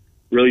of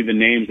really the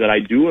names that I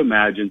do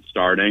imagine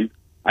starting,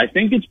 I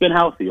think it's been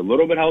healthy, a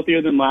little bit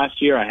healthier than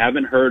last year. I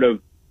haven't heard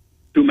of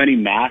too many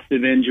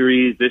massive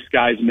injuries. This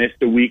guy's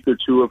missed a week or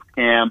two of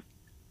camp.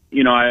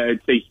 I'd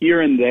say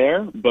here and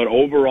there, but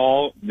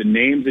overall, the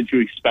names that you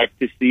expect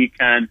to see,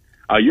 Ken,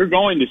 you're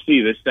going to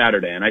see this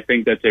Saturday. And I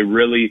think that's a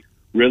really,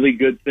 really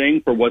good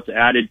thing for what's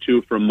added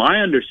to, from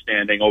my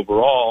understanding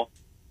overall,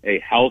 a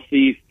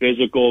healthy,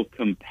 physical,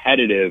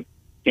 competitive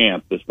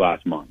camp this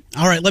last month.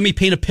 All right, let me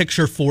paint a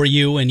picture for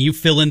you, and you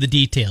fill in the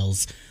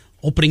details.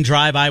 Opening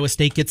drive, Iowa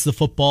State gets the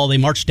football. They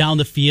march down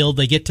the field.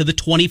 They get to the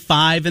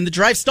 25, and the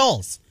drive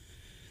stalls.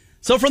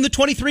 So from the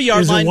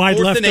 23-yard line, is it wide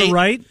 4th left and 8. or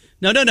right?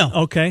 No.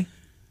 Okay.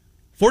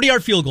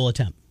 40-yard field goal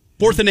attempt.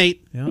 4th and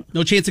 8. Yeah.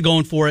 No chance of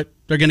going for it.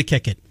 They're going to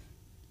kick it.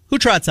 Who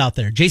trots out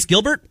there, Jace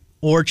Gilbert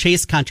or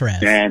Chase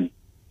Contreras? Man,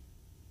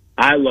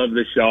 I love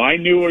the show. I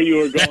knew where you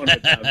were going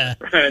with that,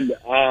 my friend.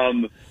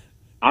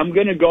 I'm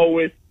going to go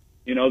with,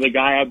 the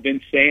guy I've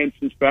been saying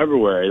since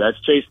February. That's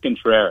Chase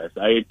Contreras.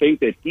 I think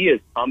that he has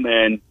come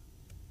in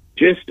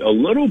just a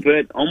little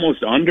bit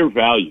almost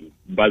undervalued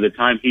by the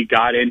time he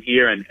got in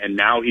here, and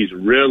now he's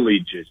really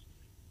just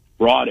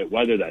brought it,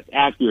 whether that's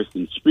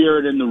accuracy,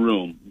 spirit in the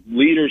room,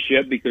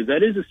 leadership, because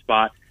that is a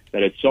spot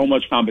that has so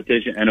much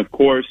competition. And, of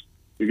course,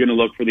 you're going to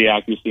look for the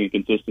accuracy and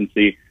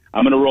consistency.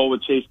 I'm going to roll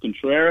with Chase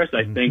Contreras.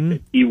 I think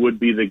that he would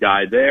be the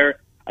guy there.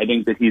 I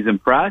think that he's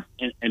impressed.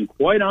 And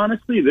quite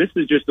honestly, this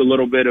is just a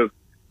little bit of,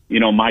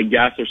 my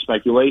guess or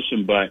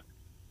speculation, but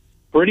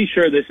pretty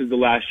sure this is the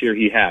last year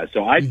he has.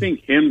 So I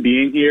think him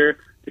being here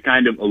to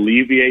kind of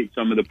alleviate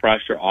some of the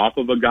pressure off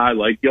of a guy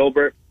like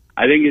Gilbert,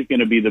 I think is going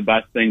to be the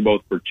best thing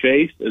both for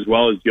Chase as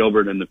well as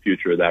Gilbert in the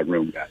future of that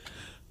room, guys.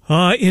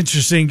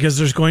 Interesting, because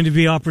there's going to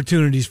be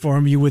opportunities for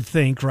him, you would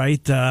think,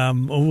 right?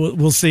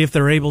 We'll see if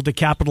they're able to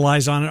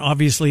capitalize on it.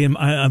 Obviously,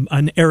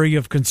 an area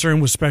of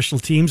concern with special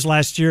teams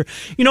last year.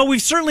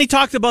 We've certainly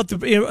talked about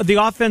the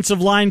offensive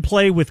line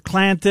play with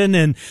Clanton,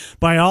 and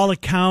by all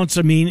accounts,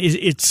 I mean,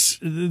 it's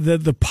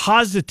the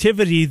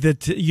positivity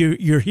that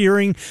you're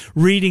hearing,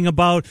 reading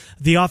about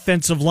the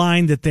offensive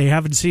line, that they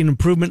haven't seen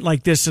improvement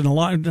like this in a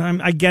long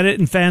time. I get it,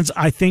 and fans,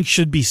 I think,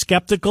 should be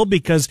skeptical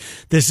because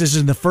this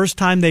isn't the first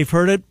time they've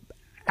heard it.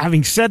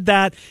 Having said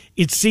that,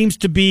 it seems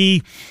to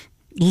be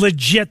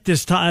legit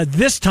this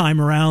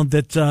time around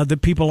that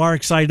people are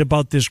excited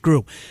about this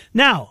group.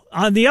 Now,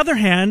 on the other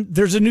hand,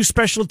 there's a new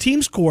special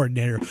teams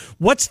coordinator.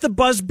 What's the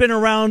buzz been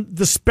around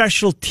the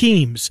special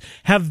teams?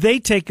 Have they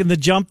taken the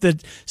jump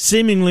that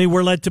seemingly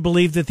we're led to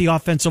believe that the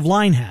offensive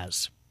line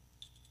has?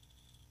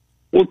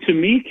 Well, to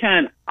me,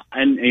 Ken,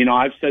 and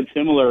I've said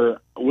similar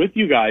with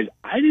you guys,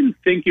 I didn't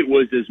think it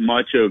was as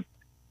much of,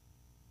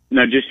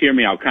 now just hear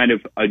me out, kind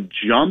of a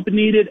jump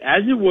needed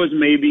as it was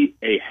maybe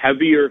a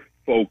heavier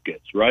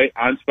focus, right,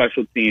 on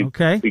special teams.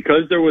 Okay.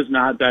 Because there was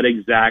not that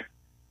exact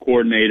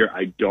coordinator,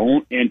 I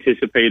don't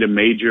anticipate a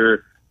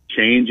major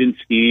change in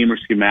scheme or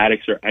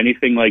schematics or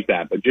anything like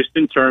that. But just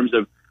in terms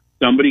of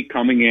somebody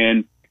coming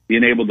in,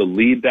 being able to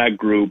lead that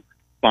group,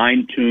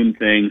 fine-tune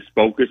things,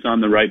 focus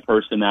on the right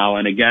personnel,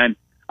 and again,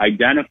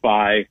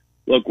 identify,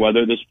 look,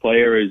 whether this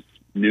player is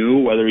new,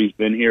 whether he's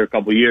been here a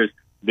couple of years,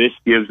 this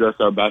gives us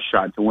our best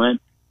shot to win.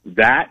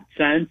 That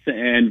sense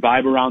and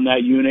vibe around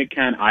that unit,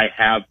 Ken, I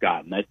have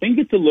gotten. I think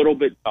it's a little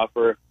bit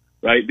tougher,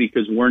 right,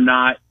 because we're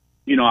not,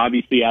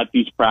 obviously at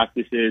these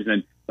practices.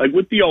 And like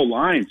with the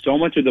O-line, so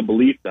much of the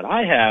belief that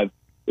I have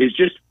is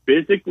just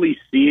physically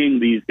seeing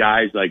these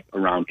guys like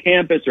around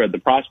campus or at the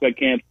prospect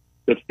camp.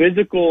 The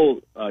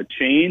physical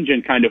change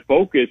and kind of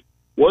focus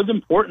was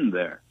important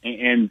there.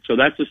 And so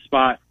that's a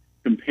spot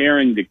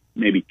comparing to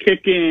maybe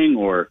kicking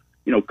or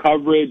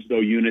coverage, though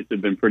units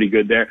have been pretty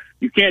good there.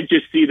 You can't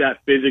just see that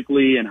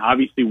physically, and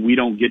obviously we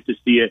don't get to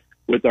see it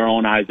with our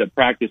own eyes at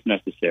practice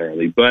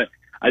necessarily. But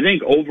I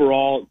think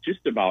overall,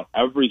 just about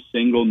every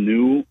single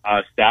new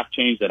staff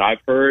change that I've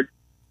heard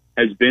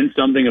has been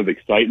something of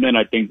excitement.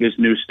 I think this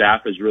new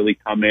staff has really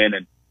come in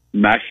and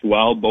meshed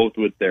well, both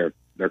with their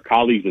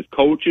colleagues as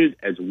coaches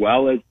as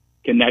well as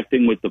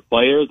connecting with the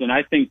players. And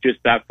I think just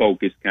that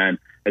focus, Ken,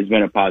 has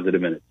been a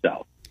positive in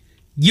itself.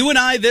 You and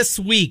I this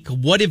week,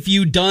 what have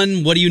you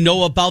done? What do you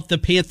know about the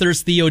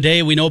Panthers? Theo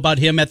Day, we know about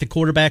him at the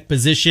quarterback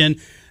position.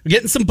 We're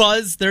getting some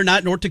buzz. They're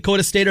not North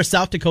Dakota State or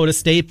South Dakota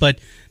State, but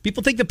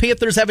people think the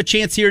Panthers have a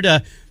chance here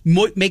to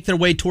make their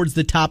way towards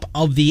the top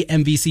of the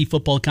MVC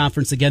football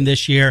conference again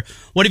this year.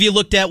 What have you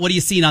looked at? What have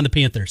you seen on the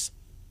Panthers?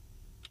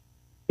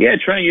 Yeah,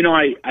 Trent,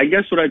 I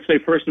guess what I'd say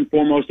first and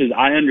foremost is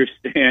I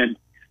understand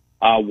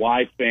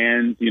why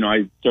fans,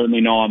 I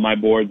certainly know on my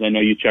boards, I know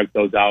you check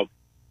those out,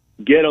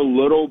 get a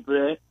little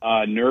bit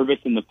nervous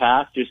in the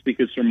past, just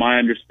because from my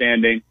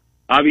understanding,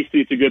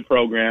 obviously it's a good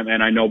program,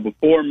 and I know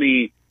before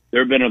me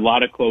there have been a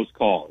lot of close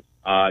calls.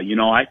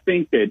 I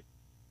think that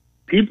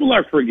people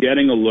are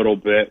forgetting a little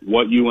bit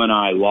what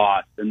UNI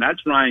lost, and that's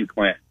Ryan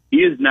Clanton. He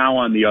is now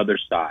on the other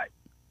side.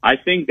 I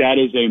think that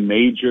is a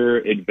major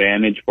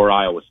advantage for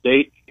Iowa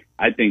State.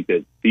 I think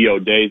that Theo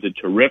Day is a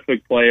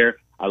terrific player.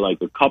 I like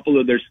a couple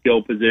of their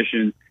skill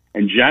positions,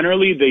 and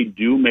generally they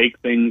do make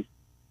things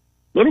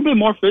a little bit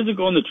more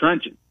physical in the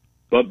trenches.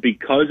 But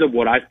because of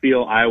what I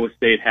feel Iowa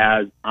State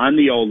has on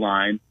the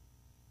O-line,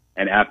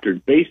 and after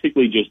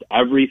basically just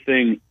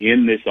everything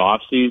in this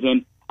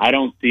offseason, I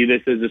don't see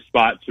this as a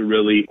spot to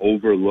really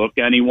overlook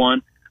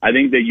anyone. I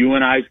think that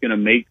UNI is going to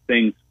make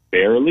things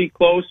fairly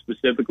close,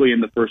 specifically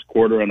in the first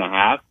quarter and a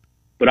half.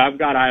 But I've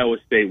got Iowa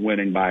State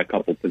winning by a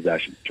couple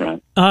possessions,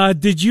 Trent.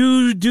 Did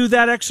you do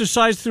that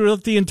exercise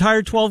throughout the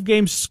entire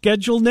 12-game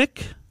schedule,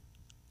 Nick?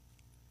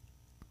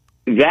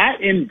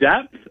 That in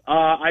depth,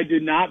 I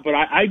did not, but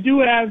I do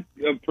have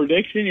a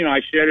prediction. You know,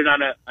 I shared it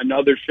on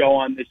another show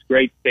on this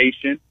great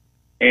station.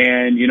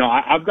 And, you know,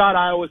 I've got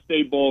Iowa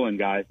State bowling,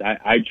 guys.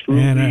 I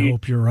truly, Man, I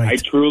hope you're right. I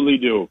truly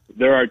do.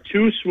 There are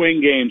two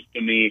swing games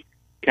to me,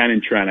 Ken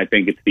and Trent. I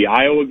think it's the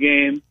Iowa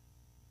game,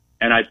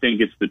 and I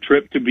think it's the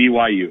trip to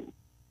BYU.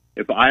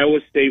 If Iowa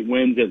State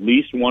wins at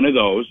least one of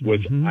those,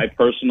 which I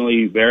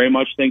personally very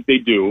much think they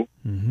do,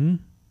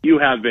 you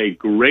have a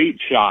great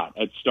shot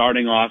at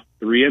starting off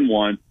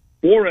 3-1,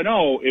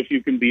 4-0 if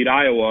you can beat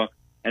Iowa.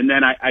 And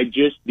then I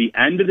just, the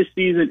end of the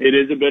season, it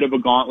is a bit of a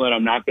gauntlet.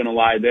 I'm not going to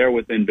lie there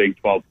within Big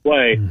 12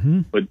 play.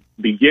 But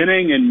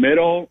beginning and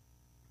middle,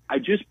 I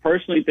just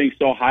personally think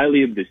so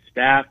highly of the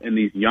staff and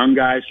these young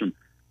guys from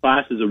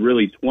classes of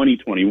really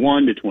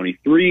 2021 to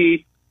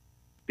 23.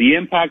 The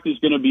impact is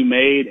going to be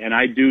made, and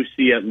I do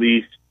see at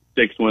least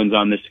 6 wins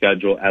on this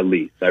schedule, at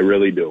least. I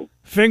really do.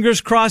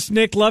 Fingers crossed,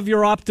 Nick. Love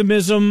your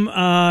optimism.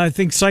 I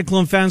think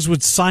Cyclone fans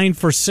would sign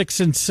for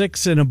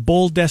 6-6 in a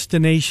bowl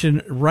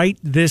destination right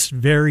this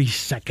very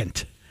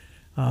second.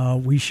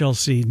 We shall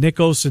see. Nick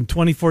Osen,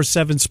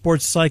 24/7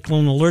 Sports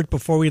Cyclone Alert.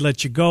 Before we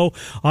let you go,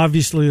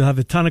 obviously you'll have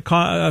a ton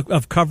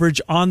of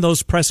coverage on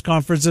those press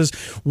conferences.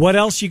 What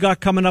else you got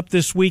coming up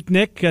this week,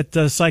 Nick, at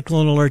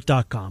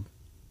CycloneAlert.com?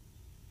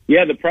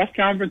 Yeah, the press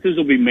conferences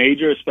will be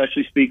major,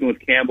 especially speaking with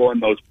Campbell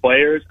and those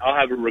players. I'll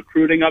have a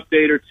recruiting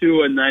update or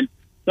two, and then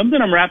something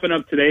I'm wrapping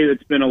up today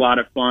that's been a lot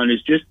of fun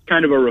is just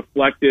kind of a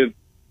reflective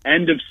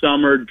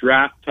end-of-summer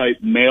draft-type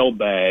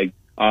mailbag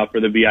for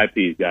the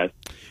VIPs, guys.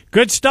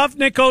 Good stuff,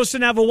 Nick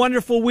Osen. Have a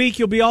wonderful week.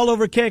 You'll be all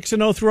over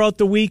KXNO throughout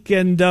the week,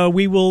 and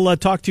we will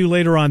talk to you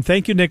later on.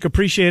 Thank you, Nick.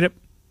 Appreciate it.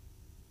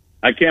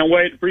 I can't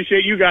wait.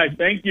 Appreciate you guys.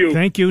 Thank you.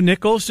 Thank you, Nick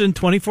Osen,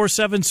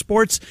 24/7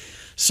 Sports,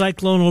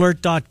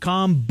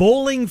 CycloneAlert.com.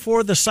 Bowling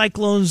for the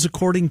Cyclones,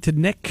 according to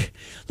Nick.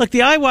 Look,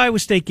 the Iowa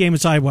State game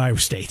is Iowa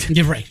State.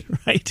 You're right.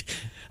 Right?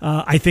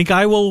 I think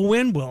Iowa will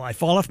win. Will I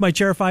fall off my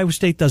chair if Iowa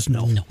State does?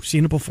 No.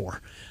 Seen it before.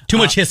 Too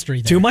much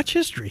history there. Too much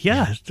history,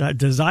 yeah.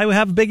 Does Iowa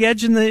have a big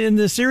edge in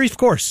the series? Of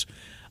course.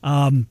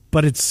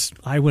 But it's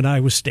Iowa and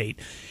Iowa State.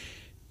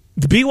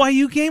 The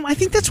BYU game, I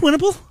think that's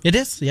winnable. It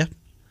is, yeah.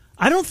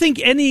 I don't think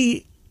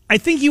I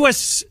think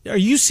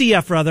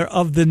UCF rather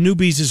of the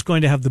newbies is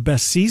going to have the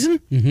best season.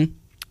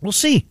 We'll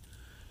see.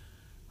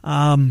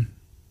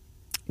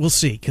 We'll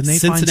see. Can they?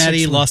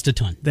 Cincinnati lost a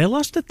ton. They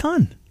lost a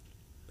ton,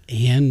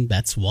 and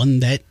that's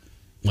one that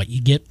what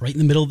you get right in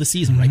the middle of the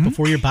season, right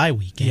before your bye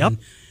week. And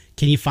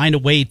can you find a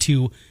way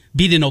to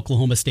beat an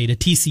Oklahoma State, a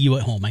TCU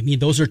at home? I mean,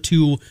 those are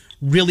two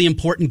really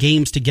important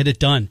games to get it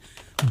done.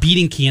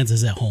 Beating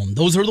Kansas at home,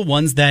 those are the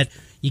ones that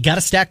you got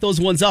to stack those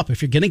ones up.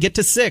 If you're going to get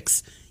to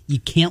 6. You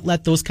can't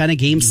let those kind of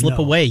games slip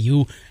away.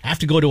 You have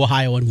to go to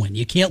Ohio and win.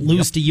 You can't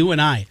lose to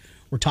UNI.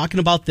 We're talking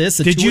about this.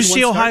 Did you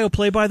see Ohio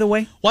play, by the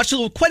way? Watched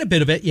quite a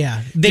bit of it,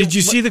 yeah. Did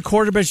you see the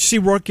quarterback? Did you see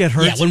Rourke get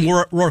hurt? Yeah, when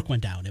Rourke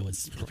went down. It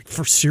was like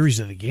first series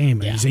of the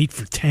game. And he's 8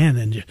 for 10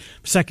 and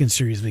second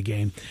series of the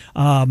game.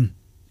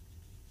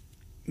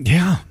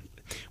 Yeah.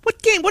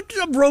 What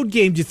road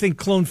game do you think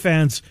Clone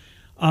fans,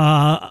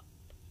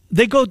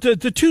 they go to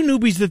the two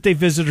newbies that they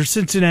visit are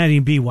Cincinnati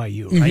and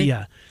BYU, right?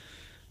 Yeah.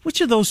 Which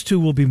of those two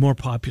will be more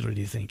popular, do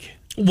you think?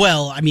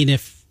 Well, I mean,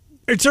 if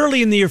it's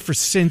early in the year for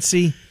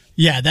Cincy.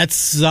 Yeah,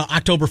 that's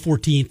October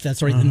 14th.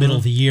 That's right in the middle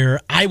of the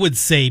year. I would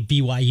say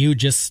BYU,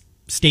 just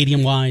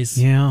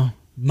stadium-wise. Yeah.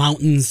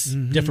 Mountains,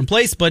 different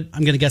place, but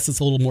I'm going to guess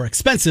it's a little more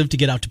expensive to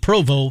get out to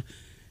Provo,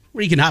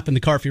 where you can hop in the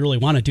car if you really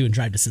want to and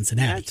drive to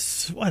Cincinnati.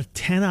 That's,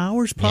 10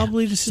 hours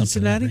probably to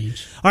Cincinnati?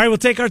 All right, we'll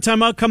take our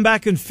time out, come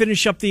back and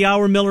finish up the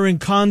hour. Miller and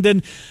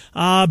Condon.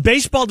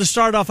 Baseball to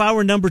start off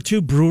hour number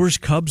 2.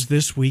 Brewers-Cubs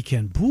this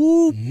weekend.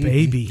 Boo,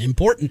 baby.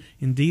 Important.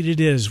 Indeed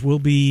it is. We'll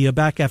be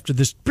back after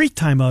this brief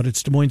timeout.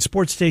 It's Des Moines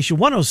Sports Station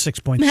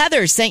 106.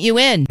 Heather sent you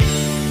in.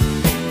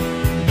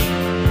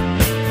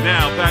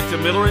 Now back to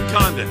Miller and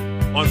Condon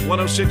on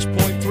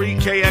 106.3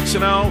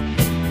 KXNO.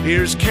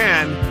 Here's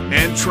Ken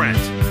and Trent.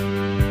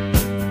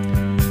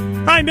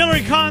 Hi, Miller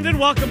and Condon.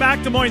 Welcome back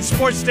to Des Moines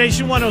Sports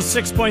Station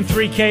 106.3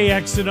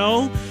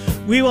 KXNO.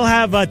 We will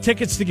have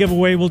tickets to give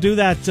away. We'll do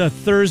that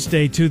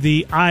Thursday to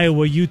the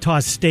Iowa-Utah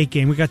State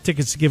game. We got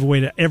tickets to give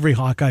away to every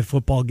Hawkeye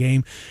football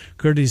game,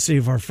 courtesy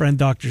of our friend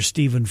Dr.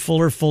 Stephen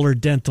Fuller,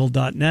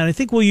 fullerdental.net. I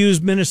think we'll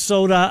use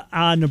Minnesota,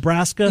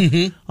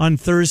 Nebraska on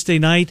Thursday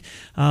night.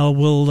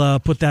 We'll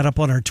put that up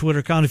on our Twitter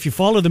account. If you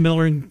follow the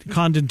Miller and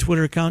Condon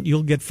Twitter account,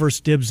 you'll get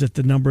first dibs at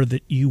the number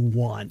that you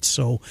want.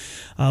 So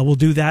we'll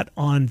do that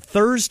on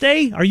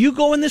Thursday. Are you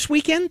going this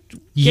weekend?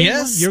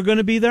 Yes. You're going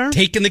to be there?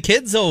 Taking the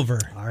kids over.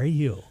 Are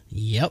you?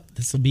 Yep.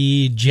 This will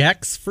be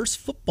Jack's first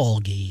football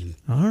game.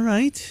 All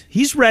right.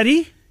 He's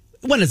ready.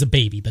 One as a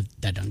baby, but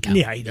that doesn't count.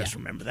 Yeah, he does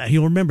remember that.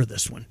 He'll remember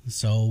this one.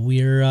 So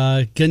we're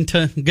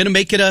gonna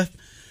make it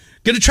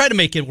gonna try to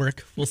make it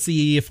work. We'll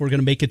see if we're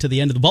gonna make it to the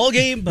end of the ball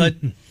game, but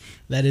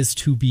that is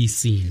to be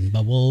seen.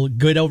 But we'll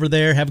get over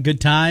there, have a good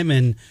time,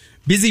 and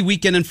busy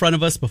weekend in front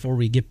of us before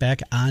we get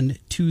back on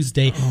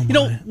Tuesday.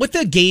 With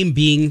the game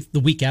being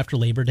the week after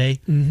Labor Day,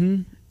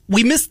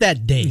 we missed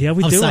that day. Yeah,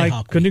 we do.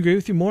 I couldn't agree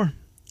with you more.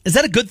 Is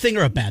that a good thing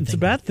or a bad thing? It's a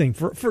bad thing.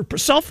 For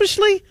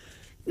selfishly,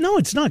 no,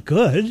 it's not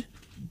good.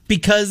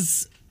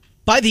 Because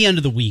by the end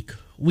of the week,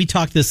 we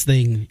talk this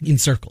thing in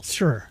circles.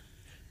 Sure.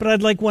 But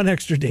I'd like one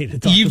extra day to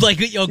talk about.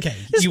 Okay.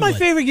 This is my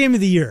favorite game of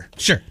the year.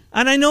 Sure.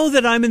 And I know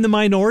that I'm in the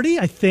minority.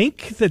 I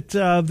think that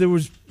there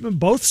was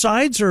both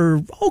sides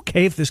are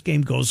okay if this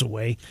game goes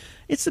away.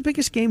 It's the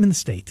biggest game in the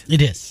state.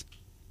 It is.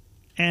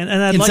 And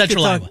I'd in like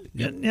Central to talk, Iowa.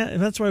 Yep. Yeah,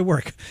 that's where I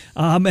work.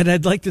 And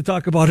I'd like to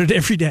talk about it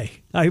every day.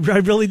 I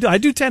really do. I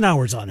do 10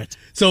 hours on it.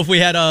 So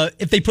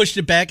if they pushed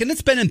it back, and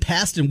it's been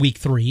passed in week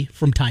 3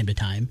 from time to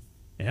time,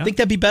 yeah. Think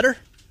that'd be better?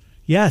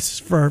 Yes,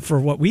 for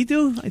what we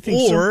do, I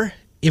think so. Or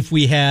if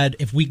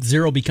week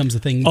 0 becomes a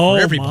thing for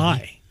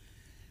everybody.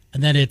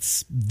 And then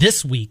it's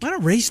this week. Why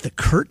not raise the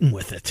curtain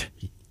with it?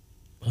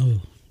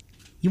 Oh.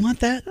 You want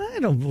that? I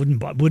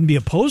wouldn't be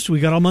opposed. We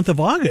got all month of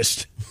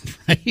August.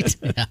 Right?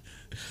 Yeah.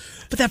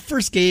 But that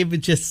first game,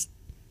 it just...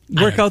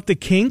 Work out the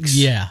kinks?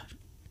 Yeah.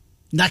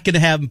 Not going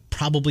to have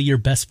probably your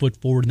best foot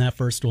forward in that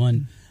first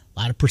one. A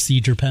lot of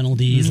procedure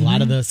penalties, a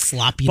lot of the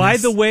sloppiness. By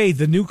the way,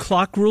 the new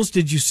clock rules,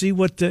 did you see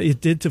what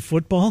it did to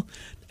football?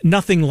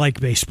 Nothing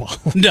like baseball.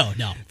 No.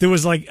 There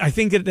was I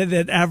think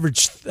it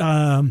averaged,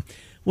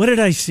 what did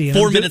I see?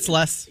 4 minutes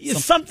less?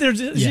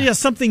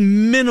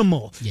 Something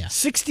minimal. Yeah.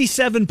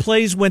 67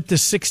 plays went to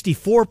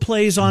 64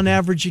 plays on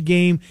average a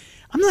game.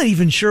 I'm not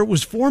even sure it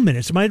was 4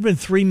 minutes. It might have been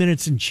 3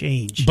 minutes and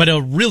change. But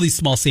a really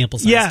small sample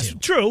size, yes, too.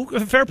 True.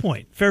 Fair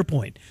point.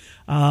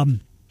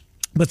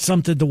 But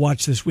something to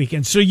watch this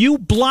weekend. So you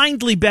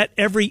blindly bet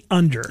every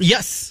under.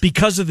 Yes.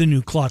 Because of the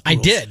new clock rules. I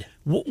did.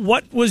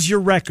 What was your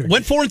record?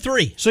 Went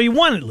 4-3. So you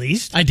won at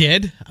least. I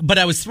did. But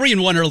I was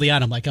 3-1 early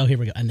on. I'm like, oh, here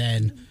we go. And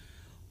then,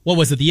 what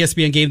was it? The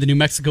ESPN game, the New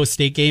Mexico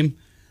State game?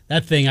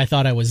 That thing, I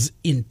thought I was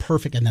in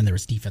perfect. And then there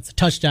was defensive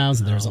touchdowns.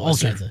 And there was all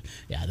kinds of...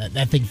 Yeah,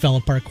 that thing fell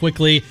apart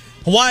quickly.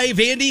 Hawaii,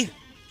 Vandy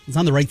was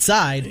on the right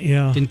side.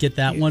 Yeah. Didn't get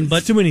that one.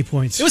 But too many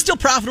points. It was still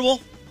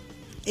profitable.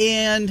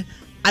 And...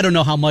 I don't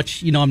know how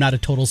much, I'm not a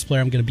totals player.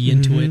 I'm going to be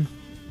into it.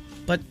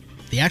 But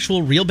the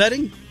actual real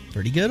betting,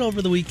 pretty good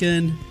over the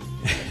weekend.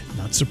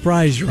 Not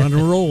surprised. You're on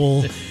a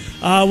roll.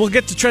 We'll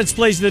get to Trent's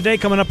Plays of the Day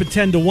coming up at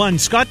 10 to 1.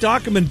 Scott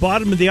Dockerman,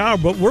 bottom of the hour.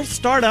 But we'll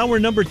start hour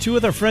number 2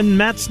 with our friend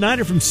Matt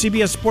Snyder from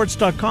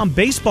CBSSports.com.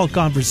 Baseball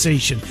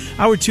conversation.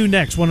 Hour 2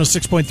 next,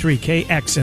 106.3 KXN.